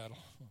that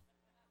battle.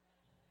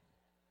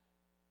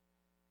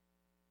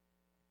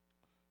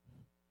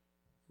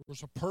 There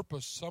was a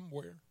purpose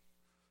somewhere.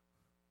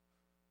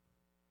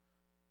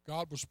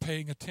 God was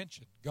paying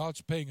attention.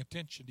 God's paying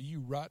attention to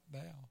you right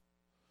now.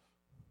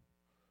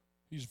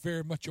 He's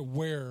very much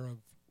aware of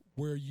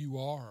where you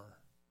are.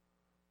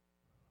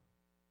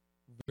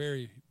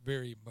 Very,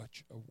 very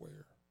much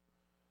aware.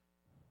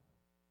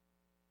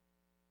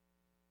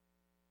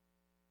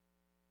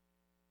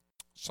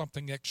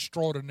 Something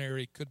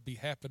extraordinary could be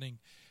happening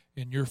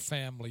in your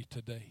family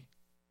today.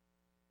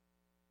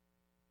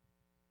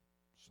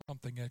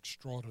 Something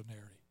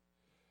extraordinary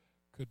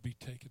could be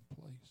taking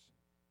place.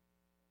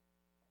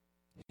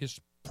 His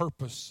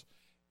purpose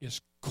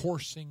is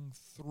coursing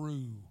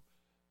through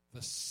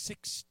the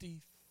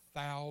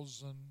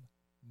 60,000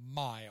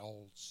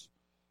 miles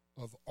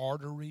of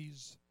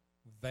arteries,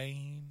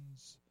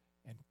 veins,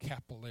 and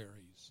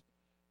capillaries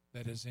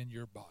that is in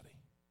your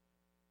body.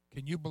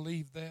 Can you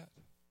believe that?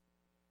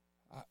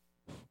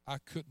 I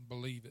couldn't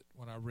believe it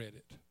when I read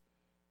it.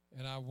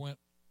 And I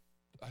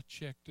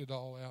checked it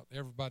all out.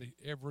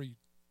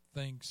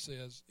 Everything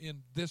says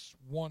in this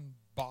one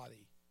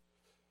body,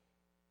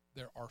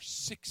 there are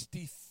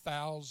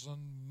 60,000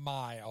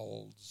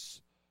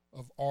 miles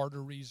of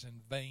arteries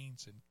and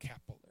veins and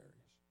capillaries.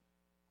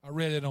 I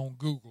read it on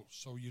Google,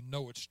 so you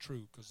know it's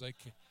true, because they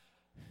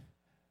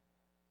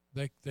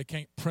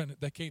can't print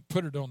it. They can't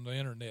put it on the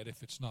internet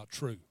if it's not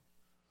true.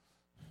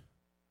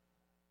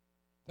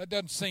 That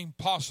doesn't seem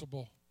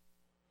possible.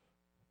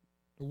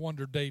 No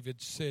wonder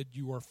David said,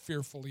 "You are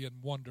fearfully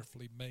and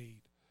wonderfully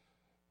made."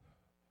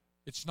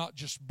 It's not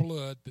just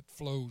blood that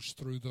flows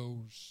through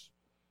those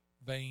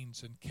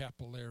veins and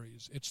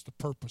capillaries. It's the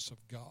purpose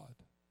of God.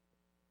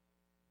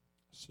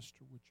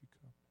 Sister, would you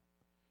come?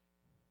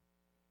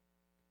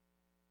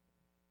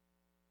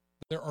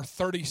 There are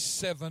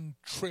 37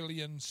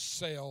 trillion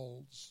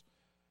cells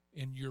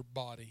in your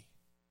body.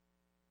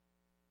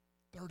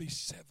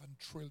 37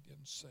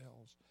 trillion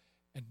cells.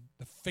 And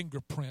the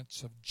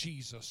fingerprints of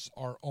Jesus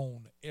are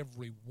on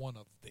every one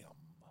of them.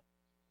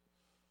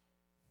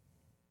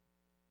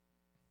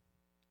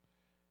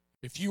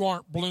 If you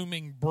aren't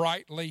blooming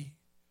brightly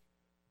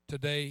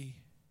today,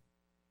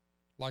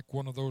 like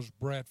one of those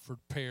Bradford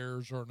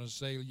pears or an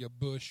azalea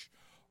bush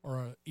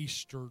or an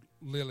Easter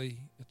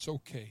lily, it's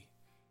okay.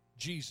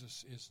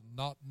 Jesus is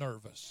not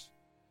nervous.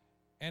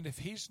 And if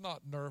he's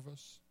not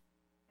nervous,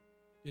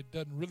 it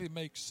doesn't really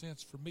make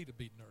sense for me to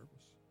be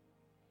nervous,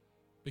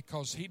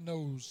 because he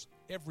knows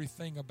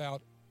everything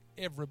about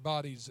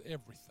everybody's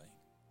everything.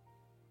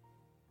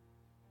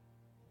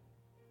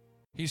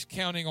 He's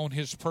counting on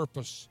his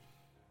purpose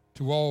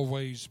to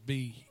always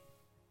be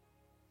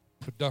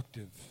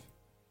productive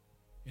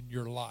in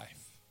your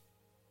life.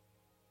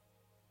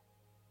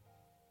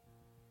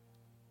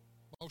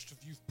 Most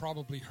of you've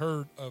probably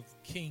heard of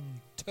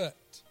King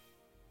Tut.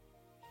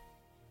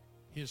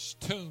 His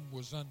tomb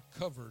was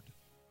uncovered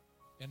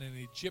in an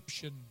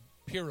Egyptian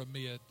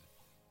pyramid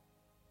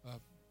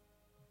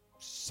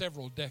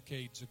several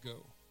decades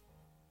ago.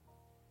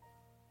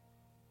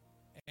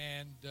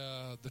 And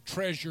the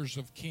treasures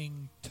of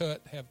King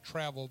Tut have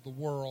traveled the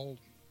world.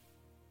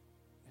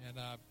 And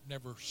I've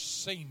never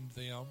seen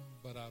them,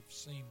 but I've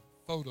seen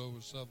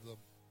photos of the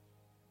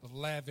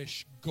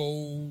lavish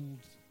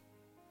gold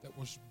that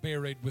was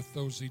buried with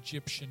those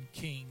Egyptian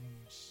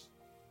kings.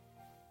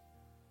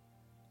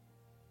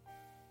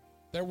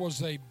 There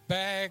was a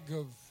bag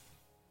of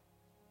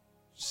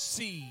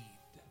seed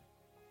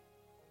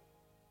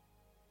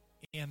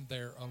in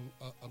there,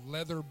 a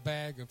leather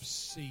bag of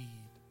seed.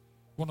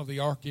 One of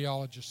the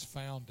archaeologists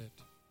found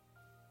it.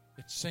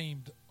 It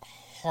seemed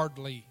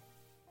hardly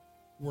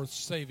worth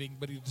saving,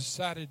 but he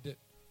decided that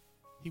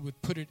he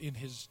would put it in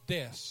his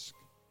desk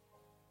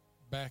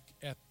back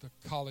at the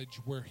college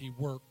where he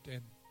worked.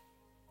 And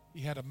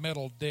he had a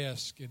metal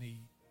desk, and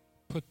he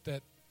put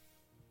that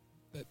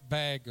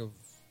bag of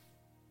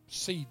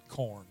seed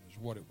corn, is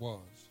what it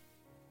was,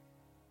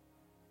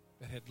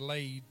 that had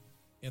laid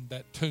in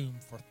that tomb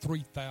for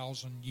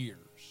 3,000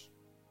 years.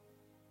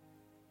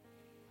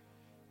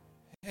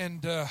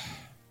 And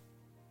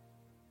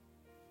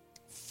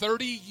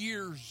 30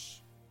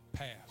 years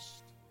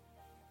passed.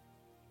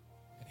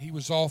 And he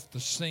was off the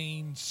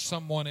scene.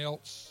 Someone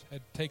else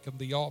had taken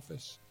the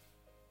office.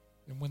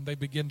 And when they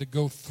began to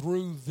go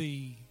through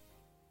the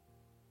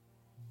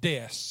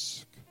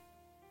desk,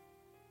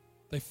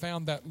 they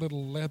found that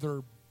little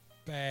leather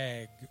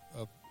bag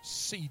of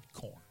seed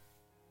corn.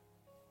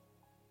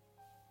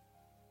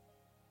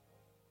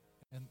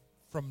 And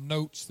from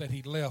notes that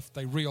he left,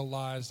 they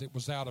realized it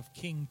was out of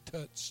King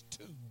Tut's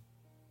tomb.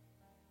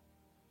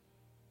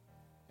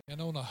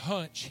 And on a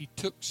hunch, he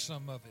took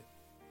some of it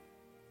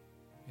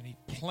and he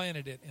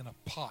planted it in a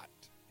pot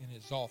in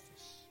his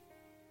office.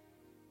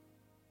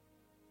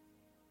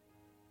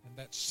 And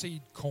that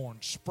seed corn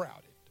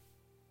sprouted.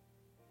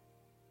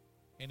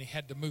 And he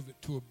had to move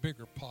it to a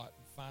bigger pot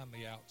and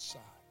finally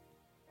outside.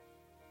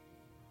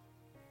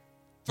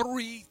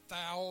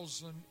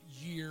 3,000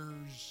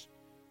 years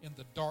in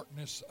the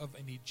darkness of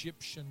an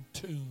Egyptian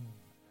tomb.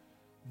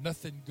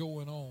 Nothing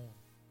going on.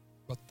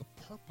 But the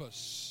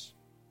purpose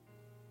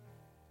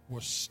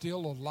was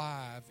still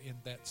alive in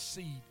that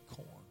seed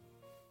corn.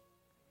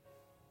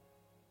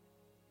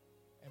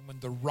 And when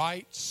the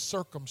right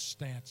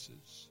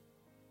circumstances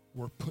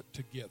were put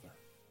together,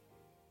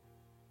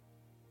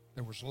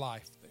 there was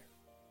life there.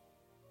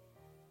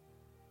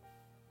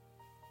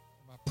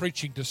 Am I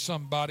preaching to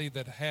somebody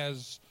that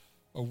has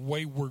a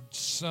wayward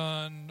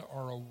son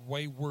or a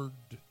wayward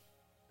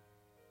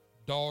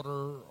daughter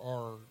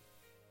or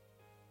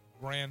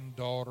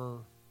granddaughter,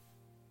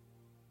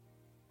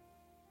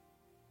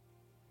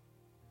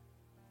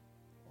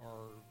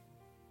 or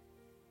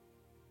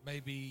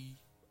maybe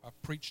I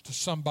preach to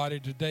somebody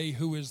today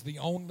who is the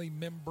only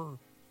member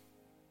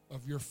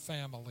of your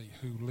family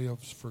who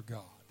lives for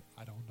God?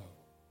 I don't know.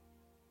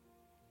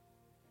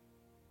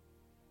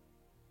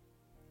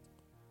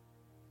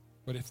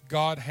 But if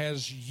God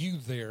has you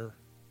there,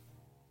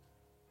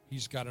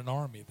 He's got an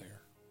army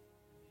there.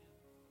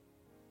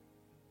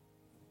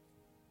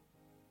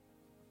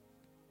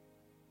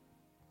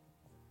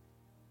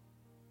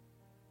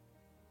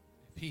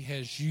 If He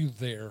has you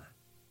there,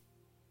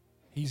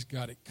 He's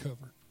got it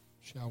covered.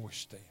 Shall we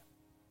stand?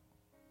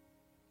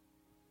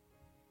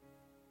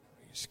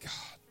 Praise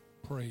God.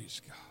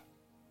 Praise God.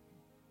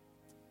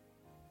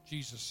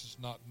 Jesus is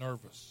not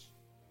nervous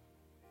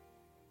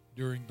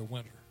during the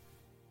winter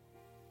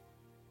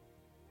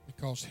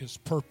because His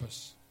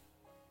purpose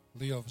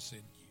lives in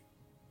you.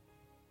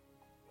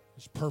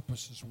 His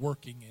purpose is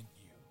working in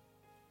you.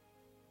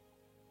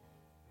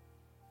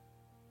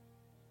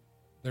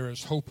 There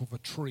is hope of a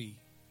tree.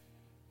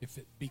 If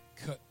it be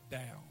cut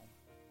down,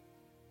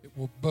 it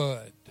will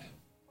bud.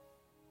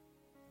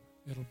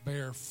 It'll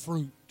bear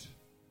fruit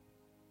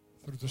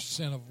through the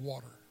sin of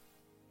water.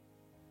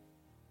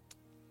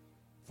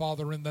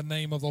 Father, in the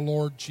name of the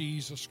Lord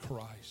Jesus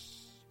Christ,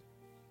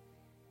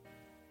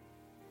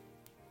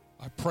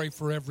 I pray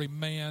for every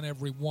man,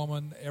 every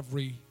woman,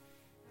 every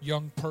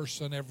young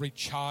person, every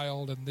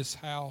child in this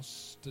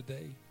house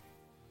today.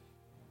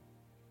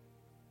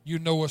 You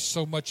know us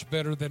so much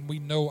better than we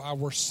know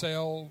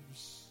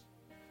ourselves.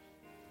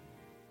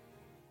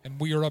 And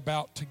we are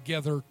about to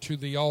gather to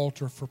the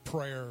altar for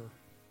prayer.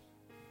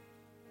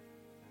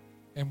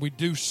 And we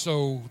do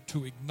so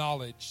to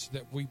acknowledge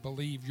that we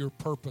believe your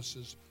purpose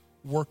is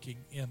working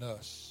in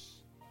us.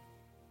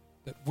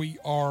 That we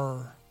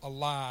are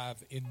alive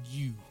in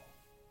you.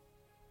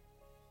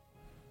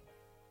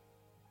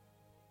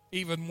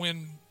 Even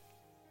when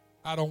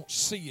I don't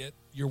see it,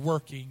 you're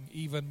working.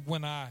 Even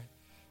when I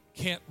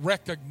can't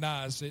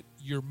recognize it,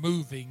 you're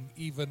moving.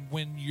 Even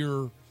when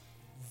you're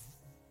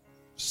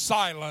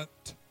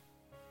silent,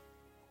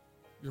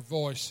 your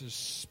voice is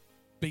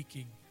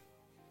speaking.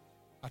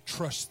 I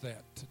trust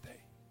that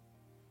today.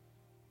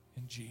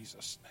 In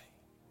Jesus'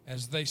 name.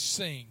 As they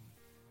sing,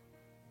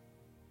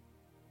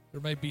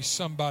 there may be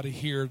somebody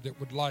here that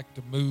would like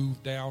to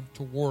move down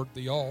toward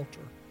the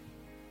altar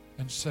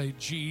and say,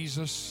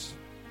 Jesus,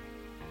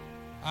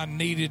 I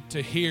needed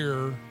to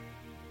hear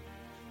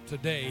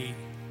today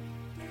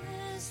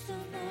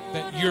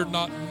that you're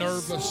not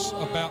nervous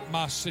about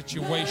my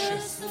situation,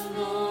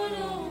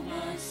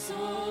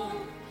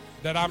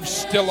 that I'm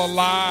still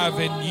alive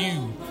in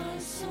you.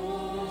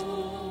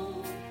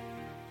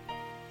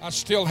 I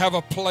still have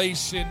a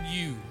place in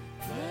you.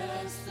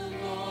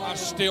 I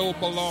still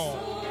belong.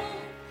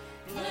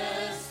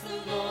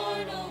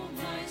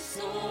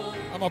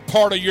 I'm a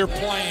part of your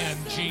plan,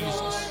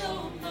 Jesus.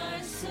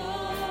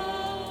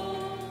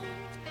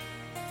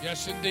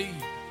 Yes, indeed.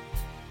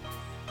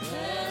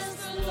 Bless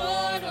the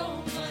Lord,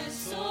 oh my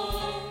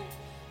soul.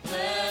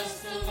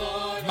 Bless the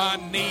Lord. My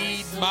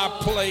need, my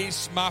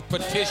place, my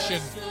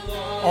petition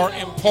are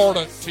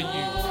important to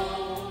you.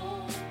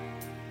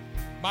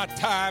 My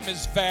time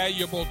is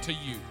valuable to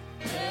you.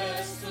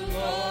 Bless the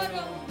Lord,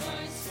 oh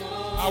my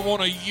soul. I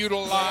want to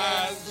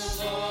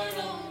utilize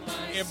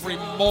every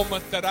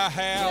moment that I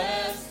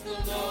have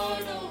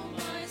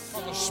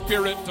for the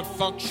Spirit to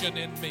function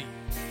in me.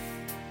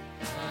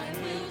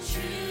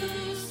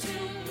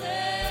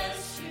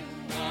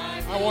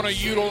 I want to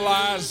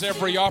utilize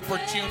every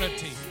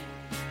opportunity.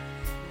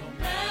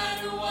 No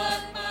matter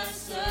what my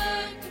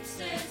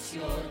circumstance,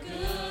 you're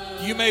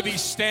good. You may be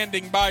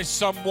standing by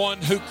someone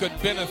who could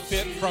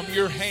benefit from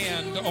your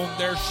hand on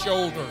their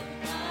shoulder.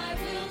 I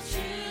will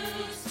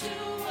choose to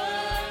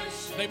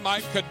worship.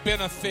 They could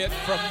benefit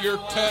from your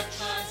touch.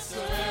 My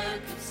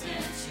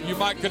circumstance, You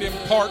could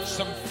impart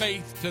some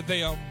faith to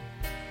them.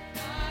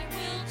 I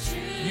will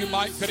choose. You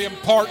could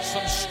impart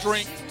some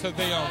strength to I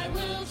them.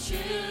 will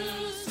choose.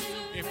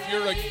 If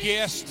you're a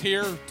guest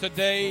here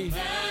today, No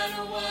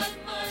matter what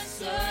my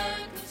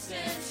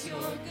circumstance, you're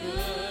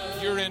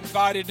good. you're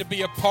invited to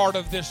be a part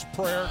of this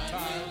prayer I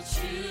time. will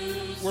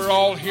choose. We're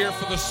all here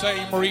for the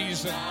same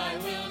reason. I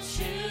will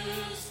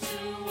choose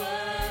to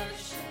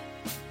worship.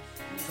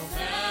 No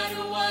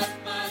matter what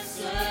my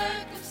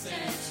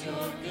circumstance,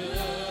 you're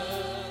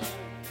good.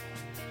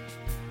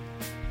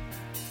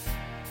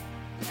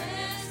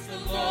 Bless the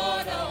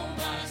Lord, oh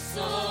my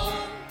soul.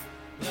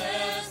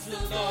 Bless the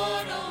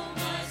Lord, oh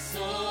my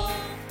soul.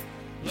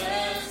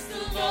 Bless the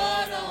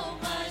Lord, oh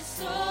my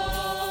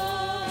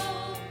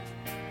soul.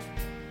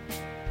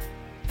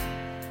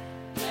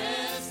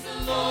 Bless the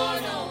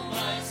Lord, oh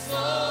my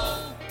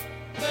soul.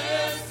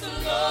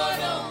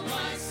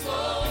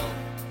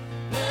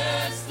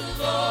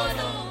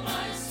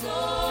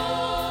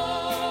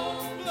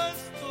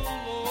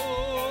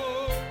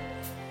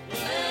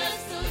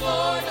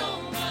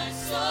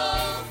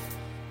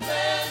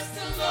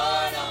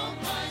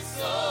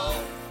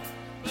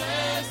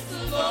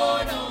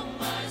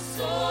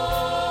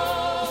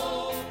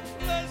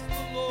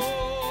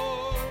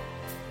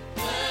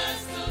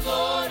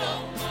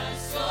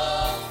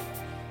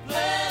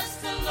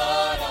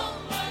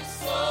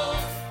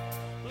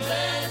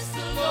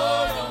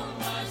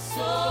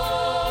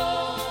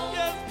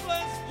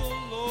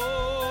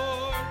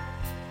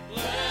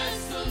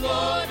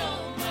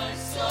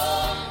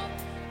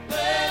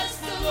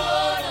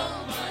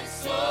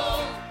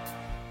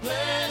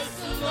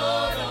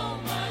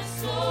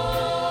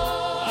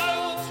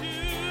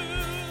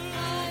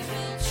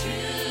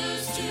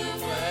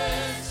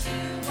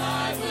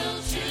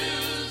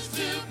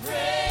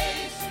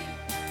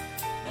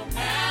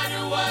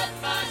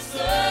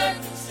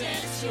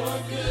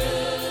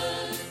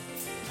 good.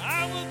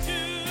 I will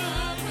choose.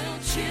 I will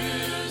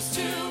choose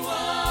to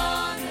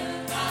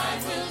honor. I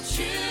will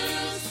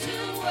choose to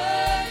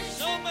worship.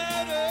 No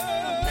matter.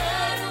 No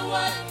matter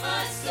what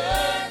my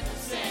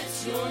circumstance,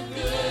 you're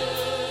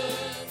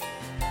good.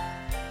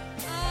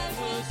 I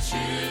will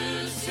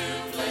choose to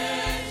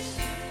bless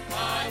you.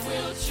 I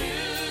will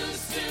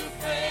choose to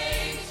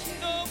praise you.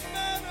 No No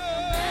matter.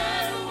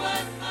 matter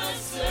what my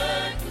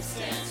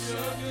circumstance,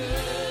 you're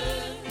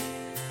good.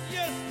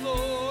 Yes,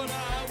 Lord,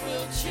 I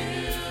will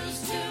choose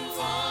to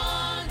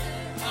honor.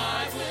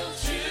 I will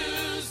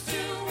choose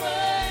to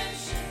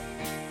worship.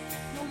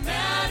 No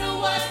matter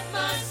what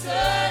my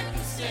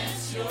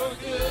circumstance, you're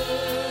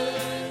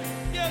good.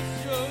 yes,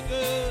 you're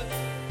good.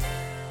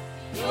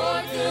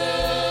 You're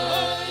good.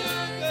 Oh,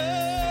 you're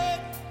good.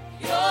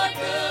 You're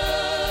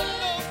good.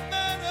 No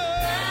matter.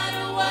 No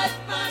matter what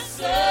my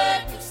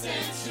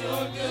circumstance,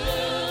 you're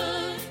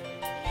good.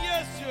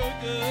 Yes, you're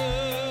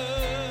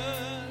good.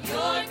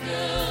 You're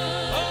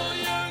good. Oh,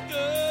 you're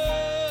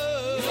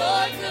good. You're No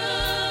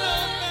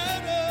good.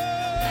 matter.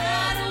 No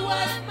matter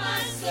what my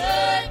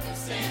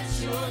circumstance,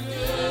 you're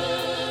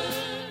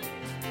good.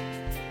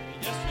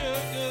 Yes,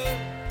 you're good.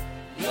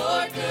 You're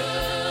Oh,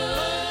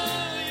 good.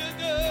 you're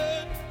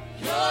good.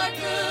 You're No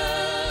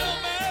good.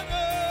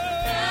 matter. No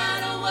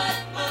matter what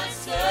my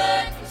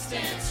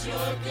circumstance,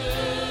 you're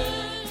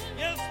good.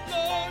 Yes,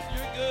 Lord,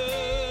 you're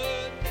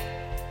good.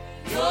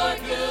 You're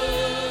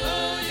good.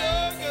 Oh,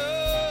 you're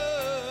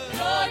good.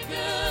 You're No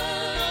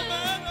good.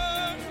 matter.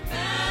 No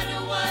matter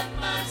what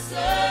my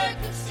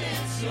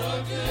circumstance,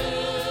 you're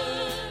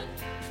good.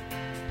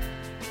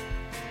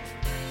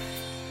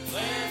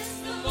 Bless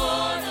the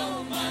Lord,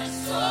 oh my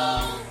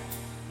soul.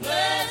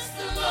 Bless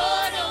the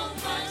Lord, oh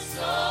my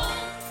soul.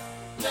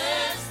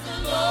 Bless the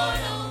Lord,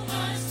 oh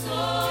my soul.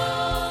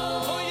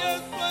 Oh,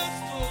 yes, bless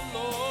the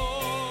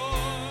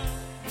Lord.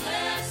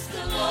 Bless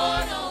the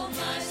Lord, oh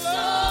my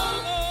soul.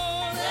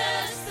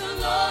 Bless the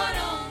Lord,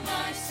 oh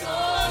my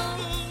soul.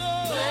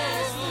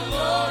 Bless the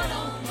Lord,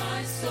 oh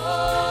my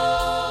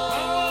soul.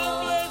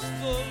 Bless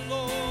the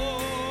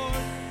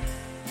Lord.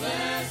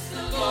 Bless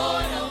the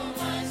Lord, oh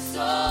my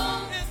soul.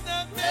 In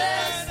that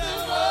Bless the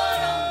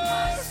Lord, oh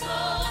my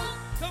soul.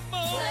 Come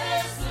on.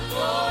 Bless the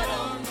Lord,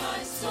 oh my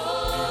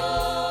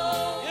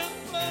soul. Yes,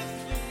 bless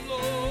the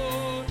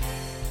Lord.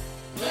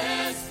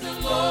 Bless the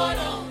Lord,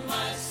 oh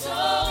my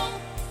soul.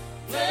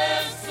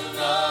 Bless the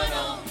Lord,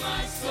 oh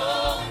my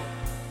soul.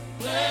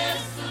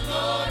 Bless the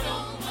Lord,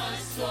 oh my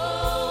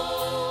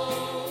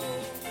soul.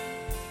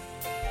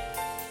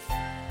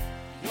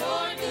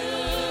 You're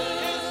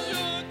good.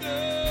 You're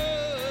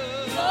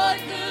good. You're No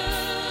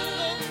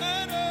good.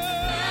 matter.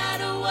 No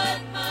matter what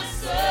my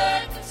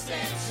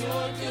circumstance,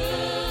 you're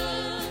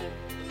good.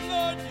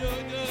 Lord,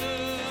 you're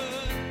good.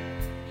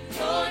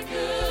 You're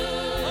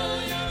good. Oh,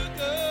 you're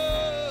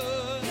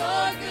good.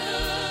 You're No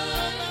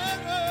good.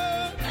 matter.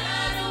 No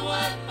matter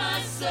what my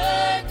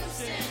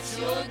circumstance,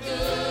 you're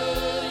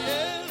good.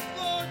 Yes,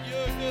 Lord,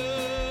 you're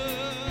good.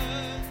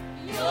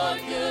 You're Oh,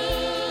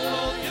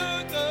 good.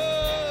 you're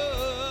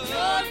good.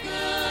 You're No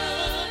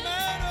good.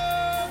 matter.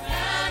 No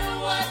matter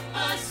what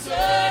my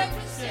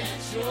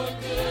circumstance, you're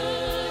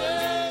good.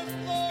 Yes,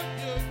 Lord,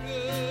 you're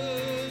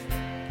good.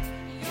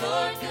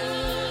 You're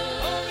good.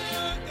 Oh,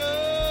 you're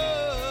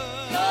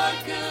good. You're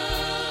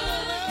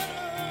good.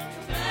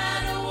 No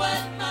matter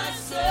what my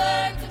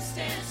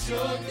circumstance,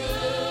 you're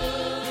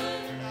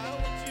good.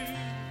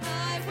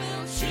 I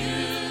will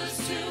choose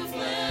to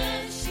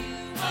bless you.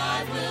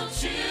 I will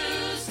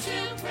choose to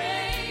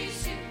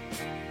praise you.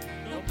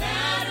 No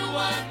matter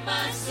what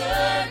my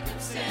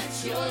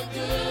circumstance, you're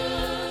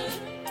good.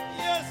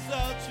 Yes,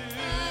 I'll I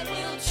choose.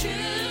 will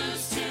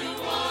choose to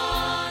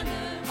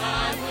honor.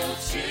 I will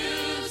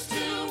choose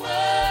to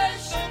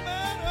worship. No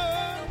matter.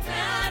 No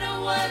matter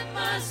what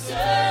my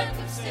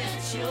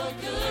circumstance, you're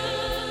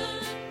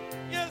good.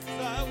 Yes,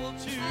 I will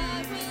I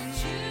choose. will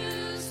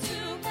choose to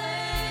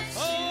bless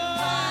you. Oh.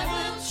 I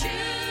will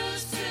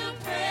choose to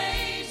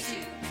praise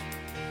you.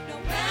 No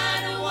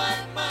matter what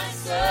my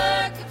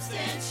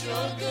circumstance,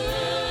 you're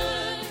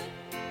good.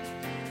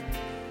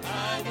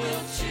 I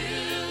will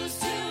choose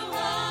to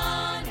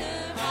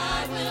honor.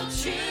 I will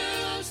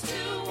choose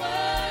to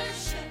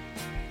worship.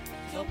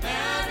 No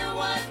matter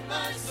what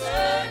my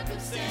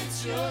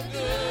circumstance, you're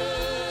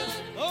good.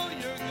 Oh,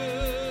 you're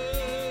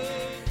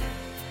good.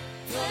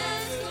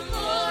 Bless the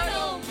Lord,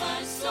 oh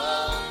my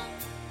soul.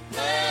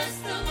 Bless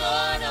the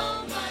Lord,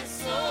 oh my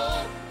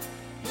soul.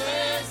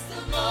 Bless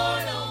the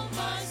Lord, oh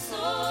my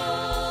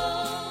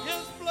soul.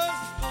 Yes, bless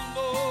the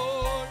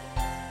Lord.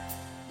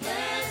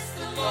 Bless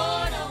the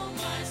Lord, oh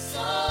my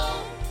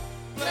soul.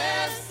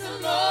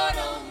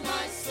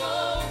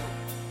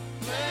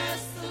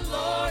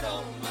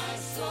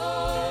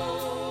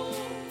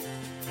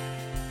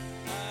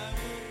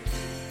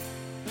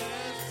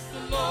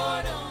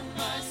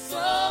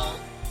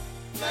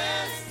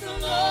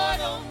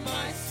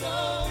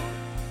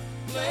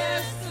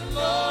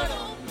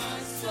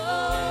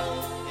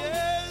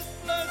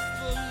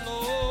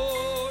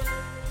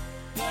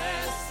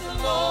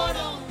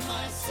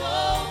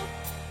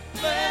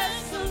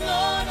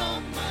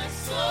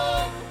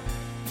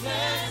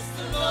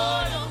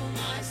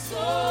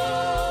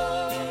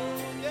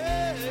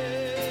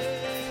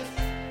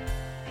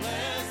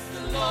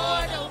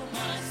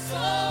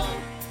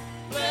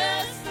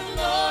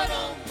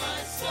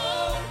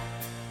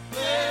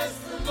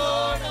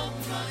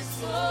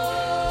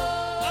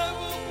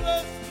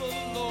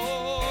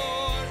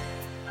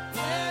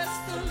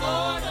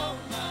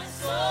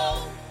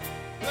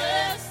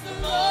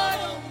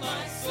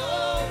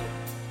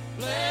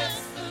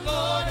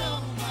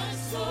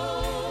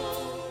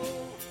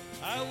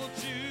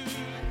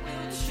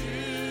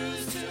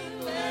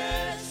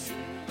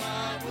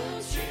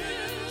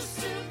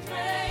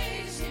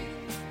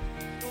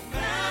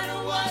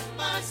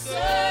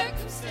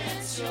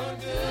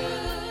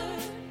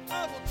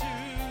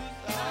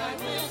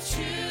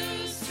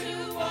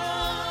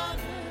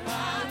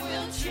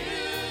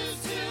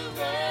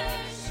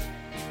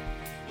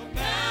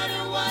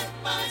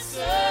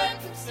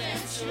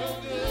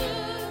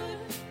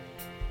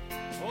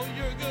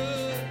 you're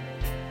good.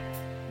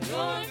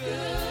 You're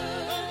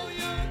good. Oh,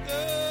 you're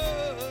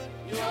good.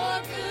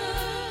 You're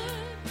good.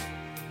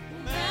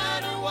 No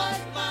matter what